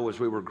thing you know, as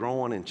we were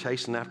growing and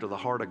chasing after the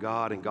heart of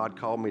God, and God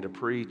called me to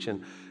preach,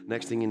 and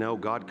next thing you know,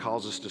 God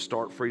calls us to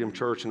start Freedom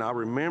Church. And I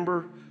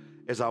remember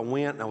as I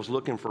went and I was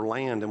looking for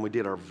land, and we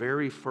did our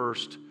very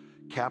first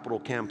capital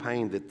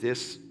campaign that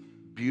this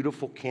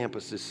beautiful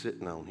campus is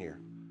sitting on here.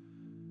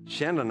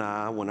 Shannon and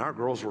I, when our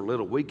girls were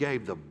little, we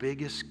gave the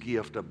biggest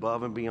gift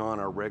above and beyond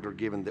our regular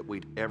giving that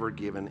we'd ever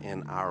given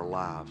in our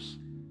lives.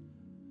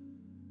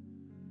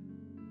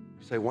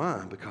 You say,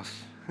 why? Because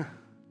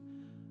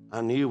I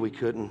knew we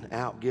couldn't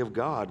outgive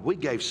God. We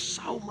gave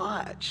so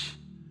much,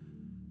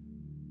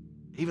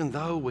 even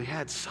though we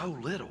had so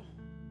little.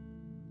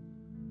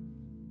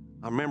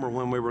 I remember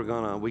when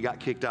we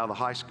got kicked out of the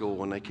high school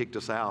when they kicked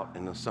us out,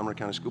 and the Sumner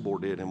County School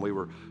Board did, and we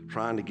were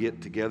trying to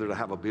get together to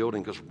have a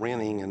building because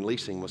renting and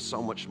leasing was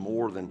so much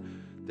more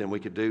than we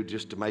could do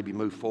just to maybe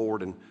move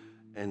forward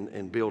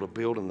and build a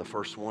building, the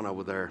first one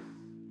over there.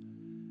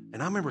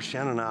 And I remember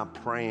Shannon and I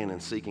praying and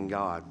seeking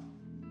God.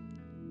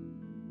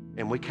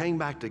 And we came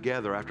back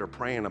together after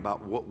praying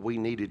about what we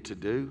needed to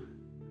do.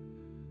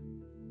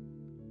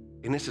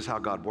 And this is how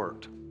God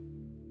worked.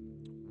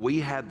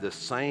 We had the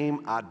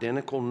same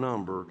identical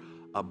number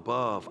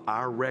above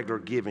our regular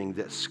giving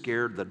that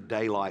scared the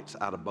daylights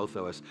out of both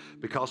of us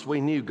because we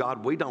knew,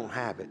 God, we don't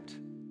have it.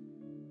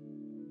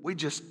 We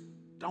just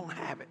don't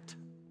have it.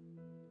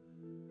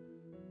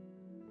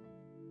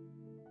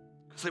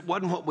 Because it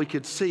wasn't what we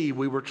could see.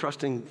 We were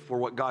trusting for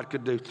what God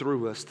could do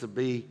through us to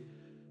be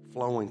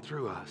flowing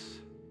through us.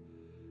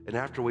 And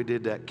after we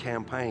did that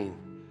campaign,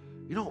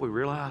 you know what we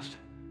realized?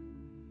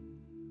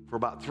 For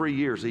about 3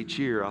 years each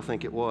year, I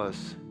think it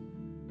was,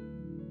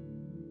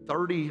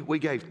 we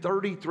gave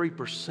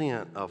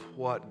 33% of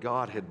what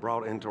God had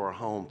brought into our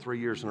home 3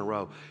 years in a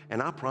row.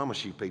 And I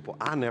promise you people,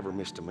 I never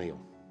missed a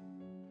meal.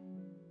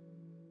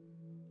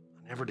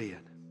 I never did.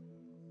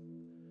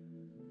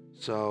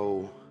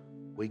 So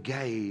we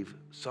gave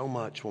so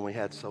much when we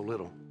had so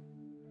little.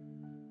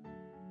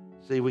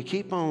 See, we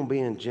keep on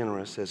being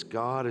generous as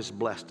God has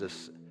blessed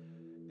us,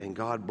 and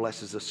God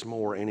blesses us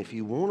more. And if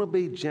you want to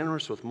be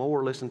generous with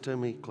more, listen to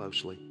me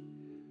closely.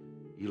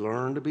 You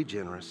learn to be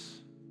generous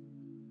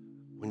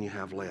when you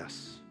have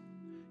less.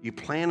 You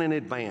plan in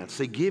advance.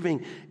 See,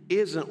 giving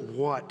isn't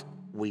what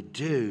we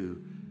do.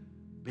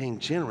 Being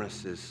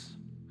generous is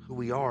who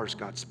we are as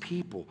God's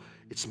people.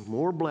 It's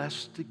more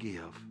blessed to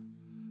give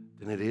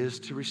than it is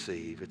to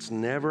receive. It's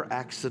never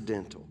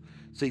accidental.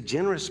 See,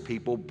 generous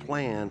people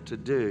plan to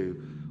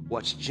do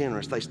what's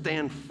generous. They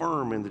stand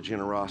firm in the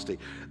generosity.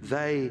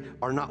 They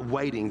are not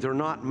waiting. They're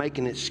not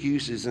making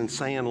excuses and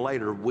saying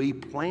later. We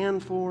plan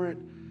for it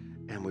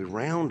and we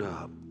round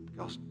up,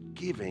 because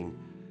giving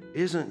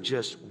isn't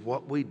just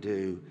what we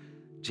do.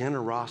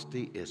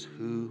 Generosity is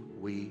who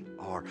we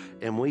are.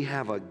 And we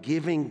have a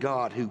giving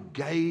God who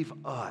gave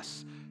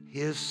us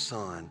his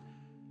son.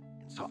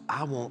 And so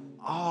I want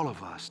all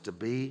of us to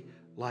be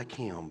like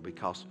him,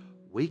 because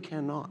we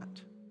cannot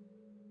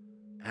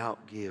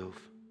outgive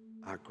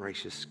our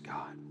gracious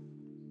God.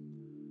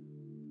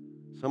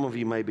 Some of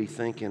you may be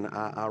thinking,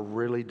 I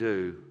really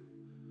do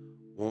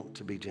want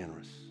to be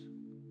generous.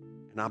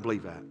 And I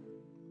believe that.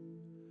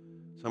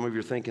 Some of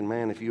you are thinking,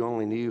 man, if you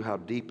only knew how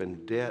deep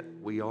in debt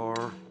we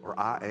are, or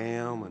I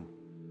am,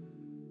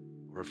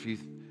 or if you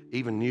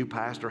even knew,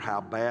 Pastor,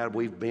 how bad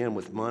we've been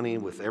with money,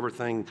 with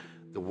everything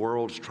the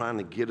world's trying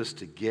to get us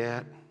to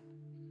get.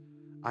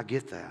 I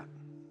get that.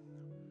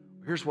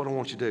 Here's what I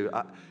want you to do.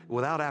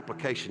 Without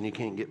application, you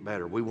can't get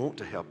better. We want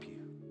to help you.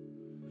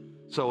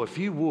 So if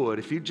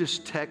you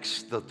just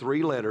text the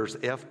 3 letters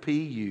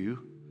FPU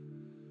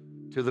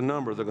to the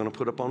number they're going to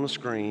put up on the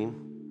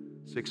screen,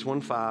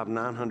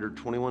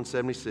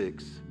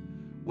 615-900-2176,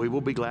 we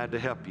will be glad to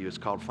help you. It's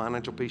called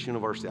Financial Peace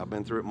University. I've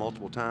been through it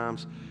multiple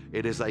times.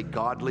 It is a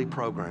godly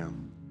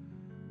program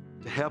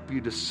to help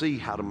you to see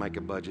how to make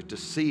a budget, to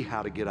see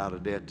how to get out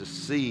of debt, to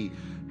see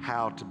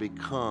how to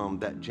become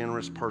that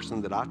generous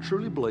person that I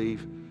truly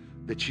believe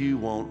that you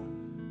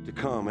want to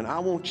come. And I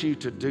want you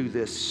to do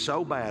this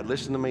so bad.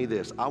 Listen to me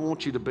this. I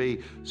want you to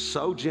be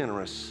so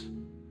generous,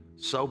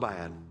 so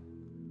bad.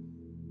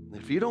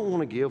 If you don't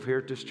want to give here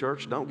at this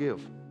church, don't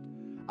give.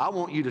 I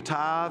want you to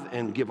tithe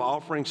and give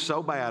offerings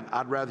so bad,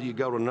 I'd rather you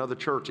go to another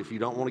church. If you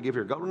don't want to give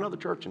here, go to another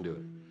church and do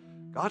it.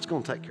 God's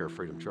going to take care of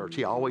Freedom Church.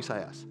 He always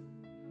has.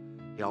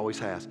 He always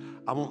has.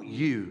 I want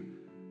you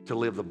to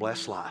live the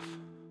blessed life.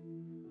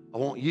 I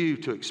want you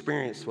to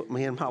experience what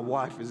me and my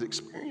wife has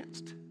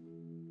experienced.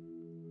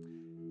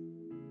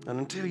 And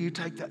until you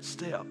take that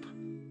step,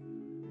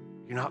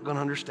 you're not going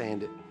to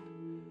understand it.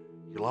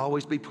 You'll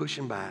always be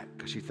pushing back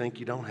because you think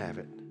you don't have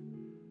it.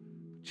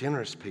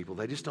 Generous people,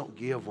 they just don't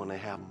give when they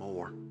have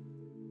more.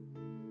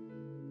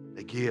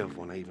 They give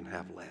when they even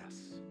have less,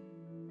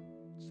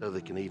 so they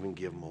can even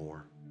give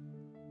more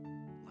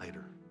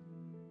later.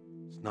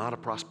 It's not a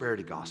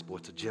prosperity gospel,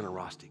 it's a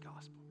generosity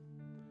gospel.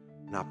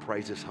 And I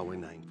praise his holy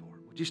name for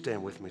it. Would you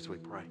stand with me as we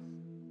pray?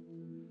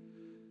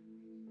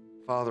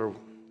 Father,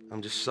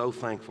 I'm just so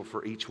thankful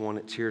for each one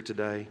that's here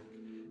today,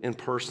 in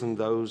person,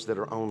 those that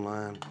are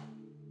online.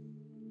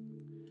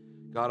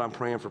 God, I'm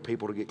praying for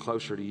people to get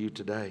closer to you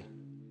today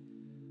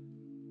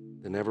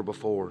than ever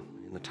before.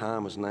 And the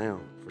time is now,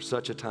 for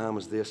such a time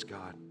as this,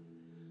 God.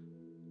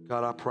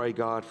 God, I pray,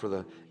 God, for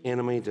the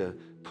enemy to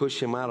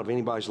push him out of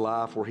anybody's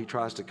life where he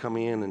tries to come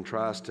in and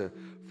tries to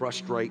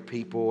frustrate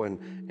people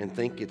and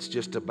think it's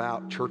just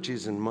about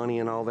churches and money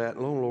and all that.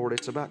 No, Lord,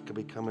 it's about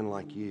becoming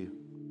like you.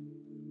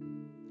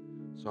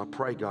 So I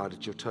pray, God,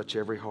 that you'll touch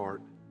every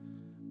heart,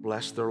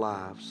 bless their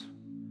lives,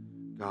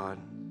 God,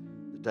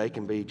 that they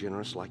can be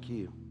generous like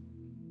you.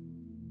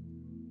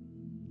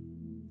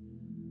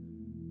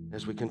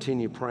 As we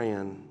continue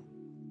praying,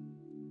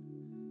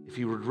 if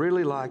you would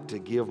really like to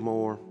give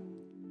more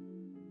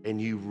and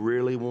you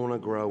really want to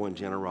grow in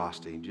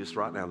generosity, just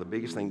right now, the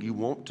biggest thing, you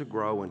want to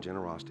grow in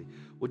generosity,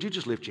 would you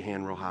just lift your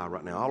hand real high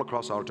right now, all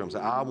across the auditorium,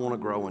 and say, I want to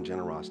grow in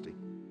generosity.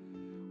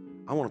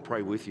 I want to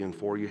pray with you and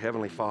for you.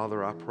 Heavenly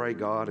Father, I pray,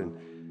 God, and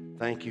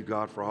thank you,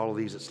 God, for all of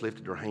these that's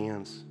lifted their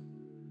hands.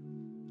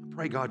 I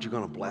pray, God, you're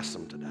going to bless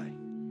them today.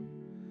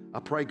 I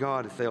pray,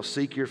 God, if they'll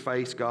seek your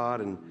face, God,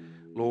 and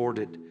Lord,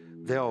 that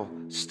they'll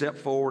step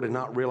forward and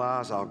not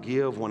realize I'll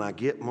give when I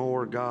get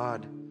more,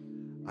 God.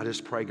 I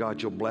just pray,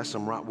 God, you'll bless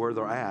them right where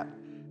they're at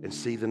and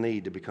see the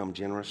need to become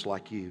generous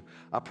like you.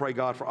 I pray,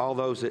 God, for all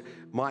those that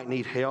might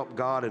need help,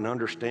 God, in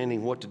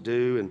understanding what to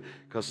do. And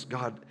because,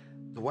 God,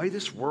 the way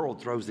this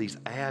world throws these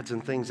ads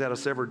and things at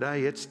us every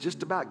day, it's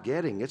just about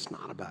getting. It's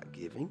not about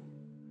giving.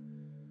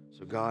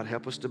 So, God,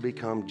 help us to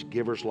become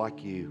givers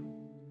like you.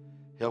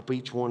 Help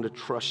each one to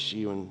trust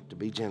you and to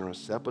be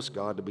generous. Help us,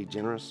 God, to be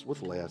generous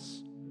with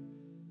less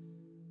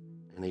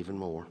and even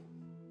more.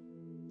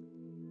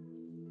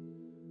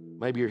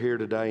 Maybe you're here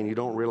today and you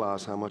don't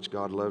realize how much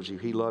God loves you.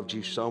 He loved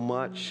you so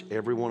much,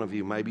 every one of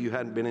you. Maybe you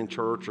hadn't been in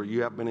church, or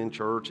you have been in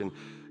church and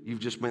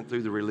you've just went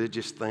through the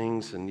religious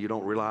things and you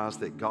don't realize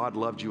that God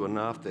loved you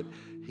enough that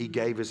he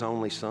gave his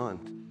only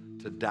son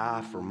to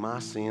die for my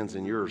sins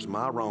and yours,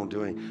 my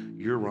wrongdoing,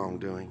 your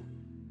wrongdoing.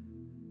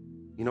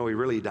 You know, he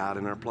really died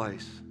in our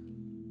place.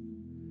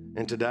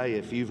 And today,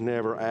 if you've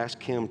never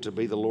asked him to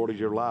be the Lord of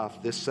your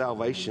life, this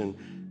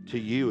salvation to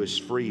you is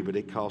free, but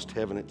it cost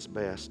heaven its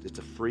best. It's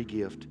a free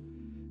gift.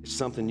 It's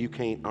something you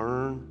can't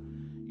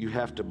earn. You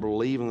have to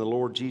believe in the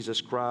Lord Jesus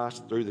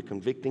Christ through the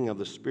convicting of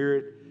the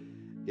Spirit,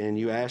 and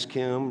you ask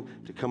him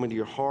to come into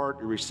your heart,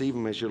 you receive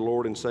him as your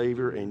Lord and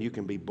Savior, and you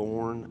can be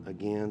born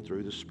again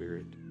through the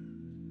Spirit.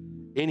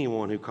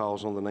 Anyone who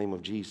calls on the name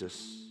of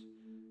Jesus,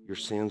 your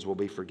sins will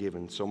be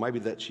forgiven. So maybe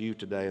that's you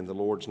today, and the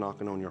Lord's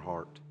knocking on your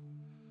heart.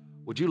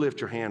 Would you lift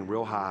your hand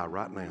real high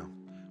right now?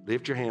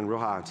 Lift your hand real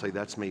high and say,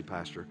 that's me,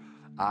 Pastor.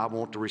 I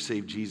want to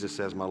receive Jesus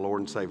as my Lord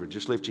and Savior.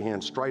 Just lift your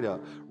hand straight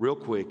up real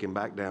quick and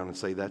back down and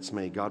say, that's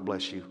me. God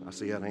bless you. I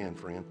see that hand,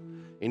 friend.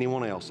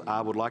 Anyone else?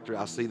 I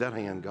see that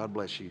hand. God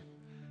bless you.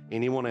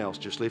 Anyone else?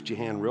 Just lift your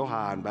hand real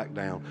high and back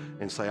down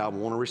and say, I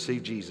want to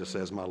receive Jesus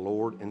as my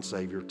Lord and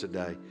Savior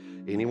today.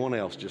 Anyone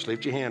else? Just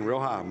lift your hand real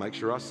high. Make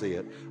sure I see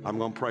it. I'm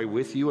going to pray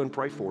with you and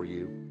pray for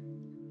you.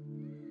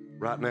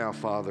 Right now,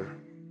 Father,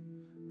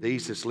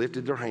 these that's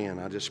lifted their hand,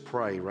 I just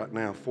pray right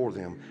now for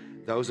them.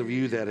 Those of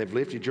you that have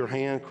lifted your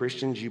hand,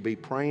 Christians, you be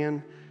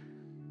praying.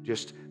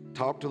 Just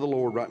talk to the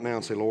Lord right now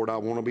and say, Lord, I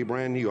want to be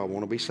brand new. I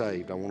want to be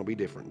saved. I want to be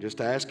different. Just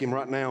ask him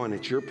right now, and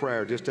it's your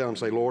prayer. Just tell him,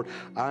 say, Lord,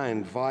 I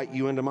invite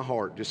you into my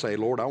heart. Just say,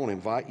 Lord, I want to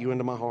invite you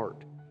into my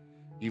heart.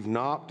 You've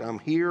knocked. I'm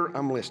here.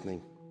 I'm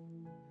listening.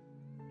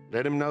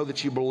 Let him know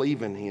that you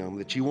believe in him,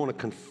 that you want to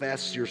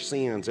confess your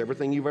sins,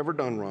 everything you've ever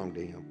done wrong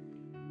to him.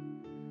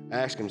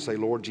 Ask him, say,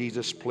 Lord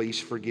Jesus, please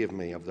forgive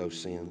me of those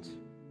sins.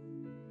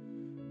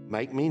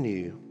 Make me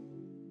new.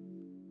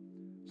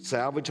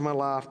 Salvage my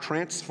life.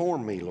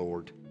 Transform me,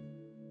 Lord.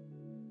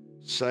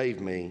 Save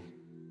me.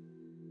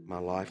 My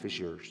life is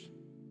yours.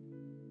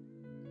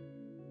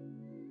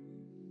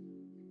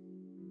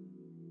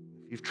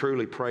 If you've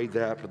truly prayed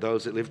that, for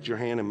those that lift your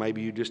hand and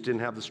maybe you just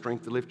didn't have the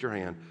strength to lift your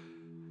hand,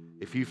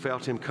 if you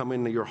felt him come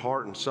into your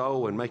heart and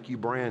soul and make you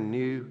brand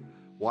new,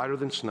 whiter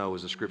than snow,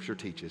 as the scripture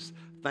teaches,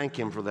 thank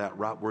him for that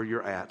right where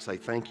you're at. Say,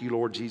 thank you,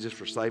 Lord Jesus,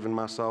 for saving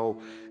my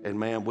soul. And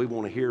man, we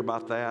want to hear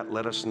about that.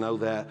 Let us know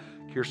that.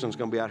 Kirsten's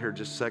going to be out here in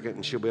just a second,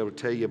 and she'll be able to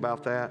tell you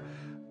about that.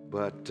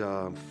 But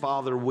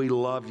Father, we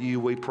love you.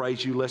 We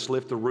praise you. Let's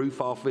lift the roof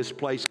off this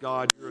place,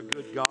 God. You're a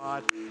good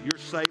God. You're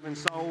saving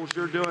souls.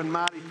 You're doing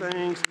mighty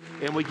things.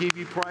 And we give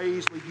you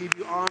praise. We give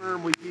you honor.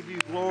 And we give you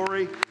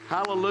glory.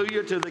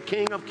 Hallelujah to the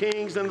King of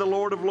Kings and the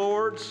Lord of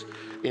Lords.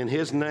 In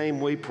his name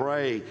we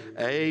pray.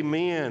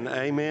 Amen.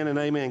 Amen and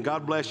amen.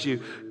 God bless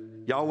you.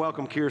 Y'all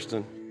welcome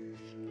Kirsten.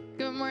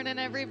 Good morning,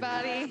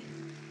 everybody.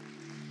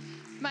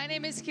 My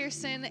name is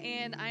Kirsten,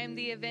 and I am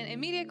the event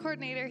and media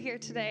coordinator here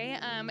today.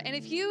 And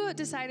if you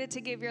decided to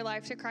give your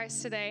life to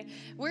Christ today,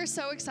 we're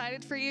so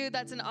excited for you.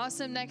 That's an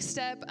awesome next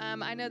step.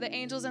 I know the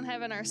angels in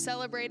heaven are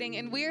celebrating,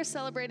 and we are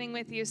celebrating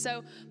with you.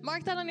 So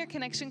mark that on your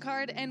connection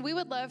card, and we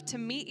would love to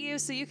meet you.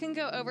 So you can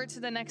go over to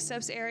the Next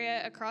Steps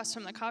area across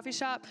from the coffee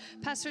shop.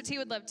 Pastor T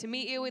would love to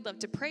meet you. We'd love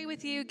to pray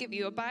with you, give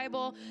you a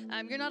Bible.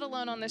 You're not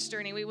alone on this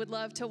journey. We would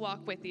love to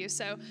walk with you.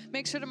 So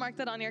make sure to mark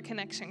that on your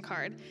connection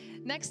card.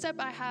 Next up,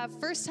 I have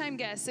first-time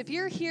guest yes, if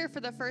you're here for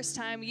the first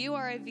time, you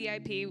are a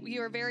VIP.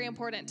 You are very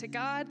important to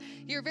God.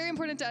 You're very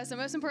important to us. And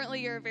most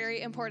importantly, you're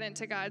very important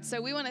to God. So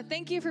we want to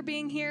thank you for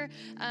being here.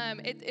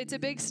 It's a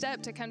big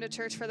step to come to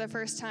church for the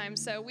first time.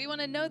 So we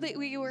want to know that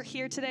you were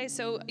here today.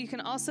 So you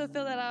can also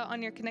fill that out on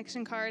your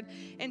connection card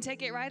and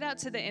take it right out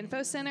to the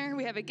info center.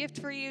 We have a gift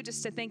for you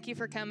just to thank you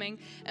for coming.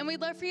 And we'd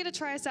love for you to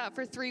try us out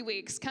for 3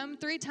 weeks. Come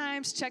 3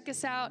 times, check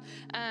us out.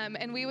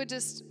 And we would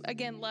just,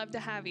 again, love to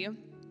have you.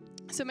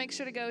 So make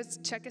sure to go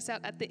check us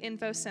out at the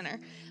Info Center.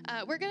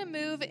 We're going to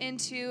move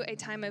into a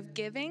time of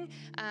giving.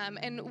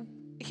 And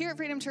here at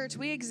Freedom Church,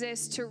 we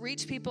exist to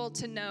reach people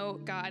to know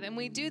God. And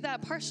we do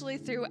that partially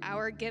through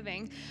our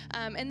giving.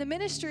 And the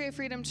ministry of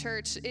Freedom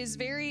Church is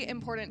very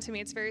important to me.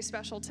 It's very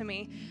special to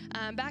me.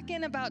 Back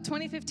in about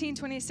 2015,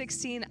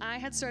 2016, I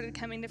had started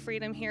coming to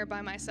Freedom here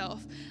by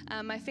myself.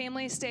 My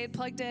family stayed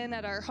plugged in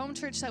at our home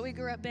church that we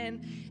grew up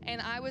in,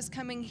 and I was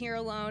coming here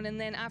alone. And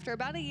then after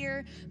about a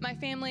year, my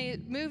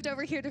family moved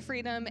over here to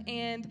Freedom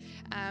and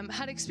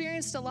had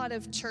experienced a lot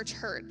of church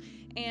hurt.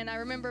 And I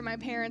remember my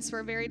parents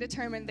were very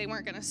determined they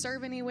weren't going to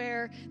serve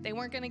anywhere. They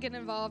weren't going to get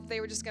involved. They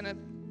were just going to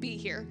be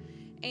here.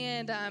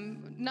 And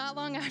not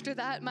long after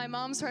that, my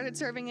mom started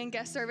serving in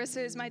guest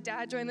services. My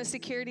dad joined the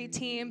security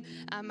team.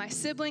 My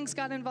siblings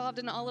got involved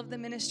in all of the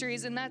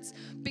ministries, and that's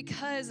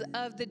because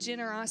of the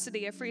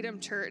generosity of Freedom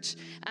Church.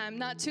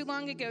 Not too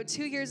long ago,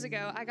 2 years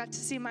ago, I got to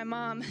see my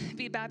mom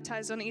be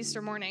baptized on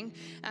Easter morning.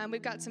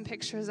 We've got some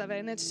pictures of it,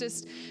 and it's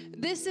just,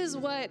 this is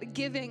what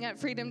giving at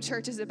Freedom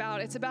Church is about.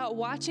 It's about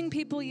watching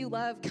people you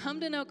love come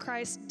to know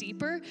Christ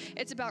deeper.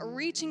 It's about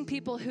reaching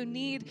people who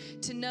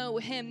need to know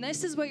Him.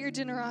 This is what your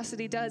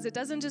generosity does. It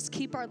doesn't just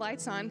keep our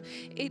lights on.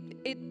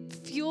 It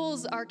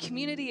fuels our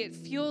community. It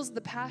fuels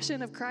the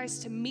passion of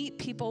Christ to meet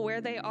people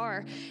where they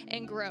are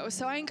and grow.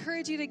 So I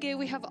encourage you to give.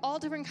 We have all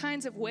different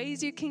kinds of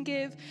ways you can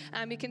give.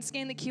 You can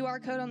scan the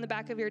QR code on the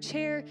back of your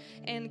chair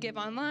and give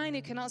online.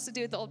 You can also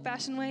do it the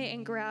old-fashioned way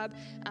and grab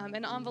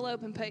an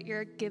envelope and put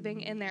your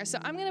giving in there. So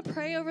I'm going to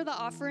pray over the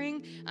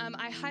offering.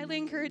 I highly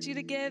encourage you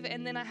to give,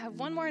 and then I have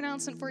one more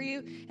announcement for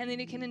you, and then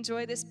you can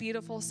enjoy this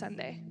beautiful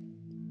Sunday.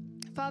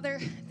 Father,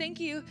 thank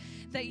you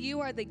that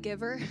you are the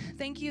giver.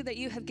 Thank you that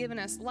you have given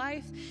us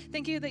life.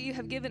 Thank you that you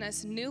have given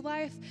us new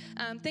life.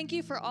 Thank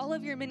you for all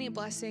of your many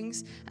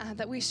blessings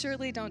that we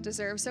surely don't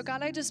deserve. So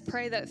God, I just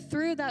pray that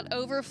through that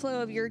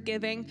overflow of your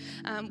giving,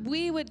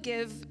 we would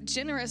give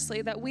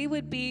generously, that we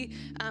would be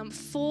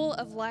full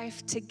of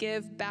life to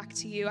give back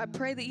to you. I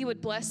pray that you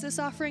would bless this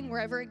offering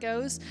wherever it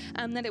goes,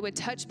 that it would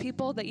touch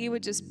people, that you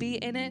would just be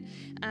in it,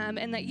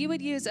 and that you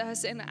would use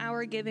us in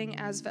our giving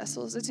as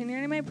vessels. It's in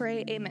your name I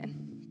pray,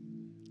 amen.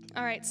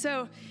 All right,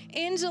 so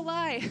in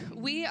July,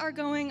 we are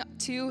going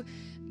to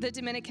the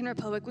Dominican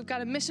Republic. We've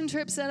got a mission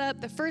trip set up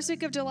the first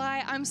week of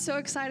July. I'm so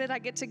excited I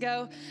get to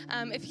go.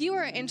 If you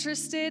are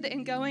interested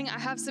in going, I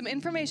have some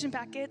information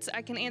packets.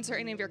 I can answer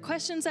any of your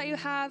questions that you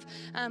have.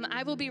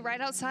 I will be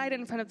right outside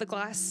in front of the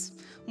glass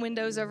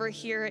windows over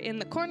here in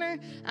the corner.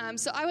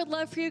 So I would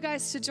love for you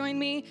guys to join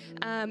me.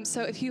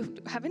 So if you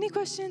have any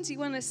questions, you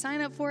want to sign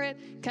up for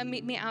it, come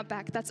meet me out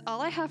back. That's all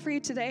I have for you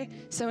today.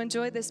 So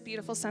enjoy this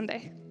beautiful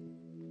Sunday.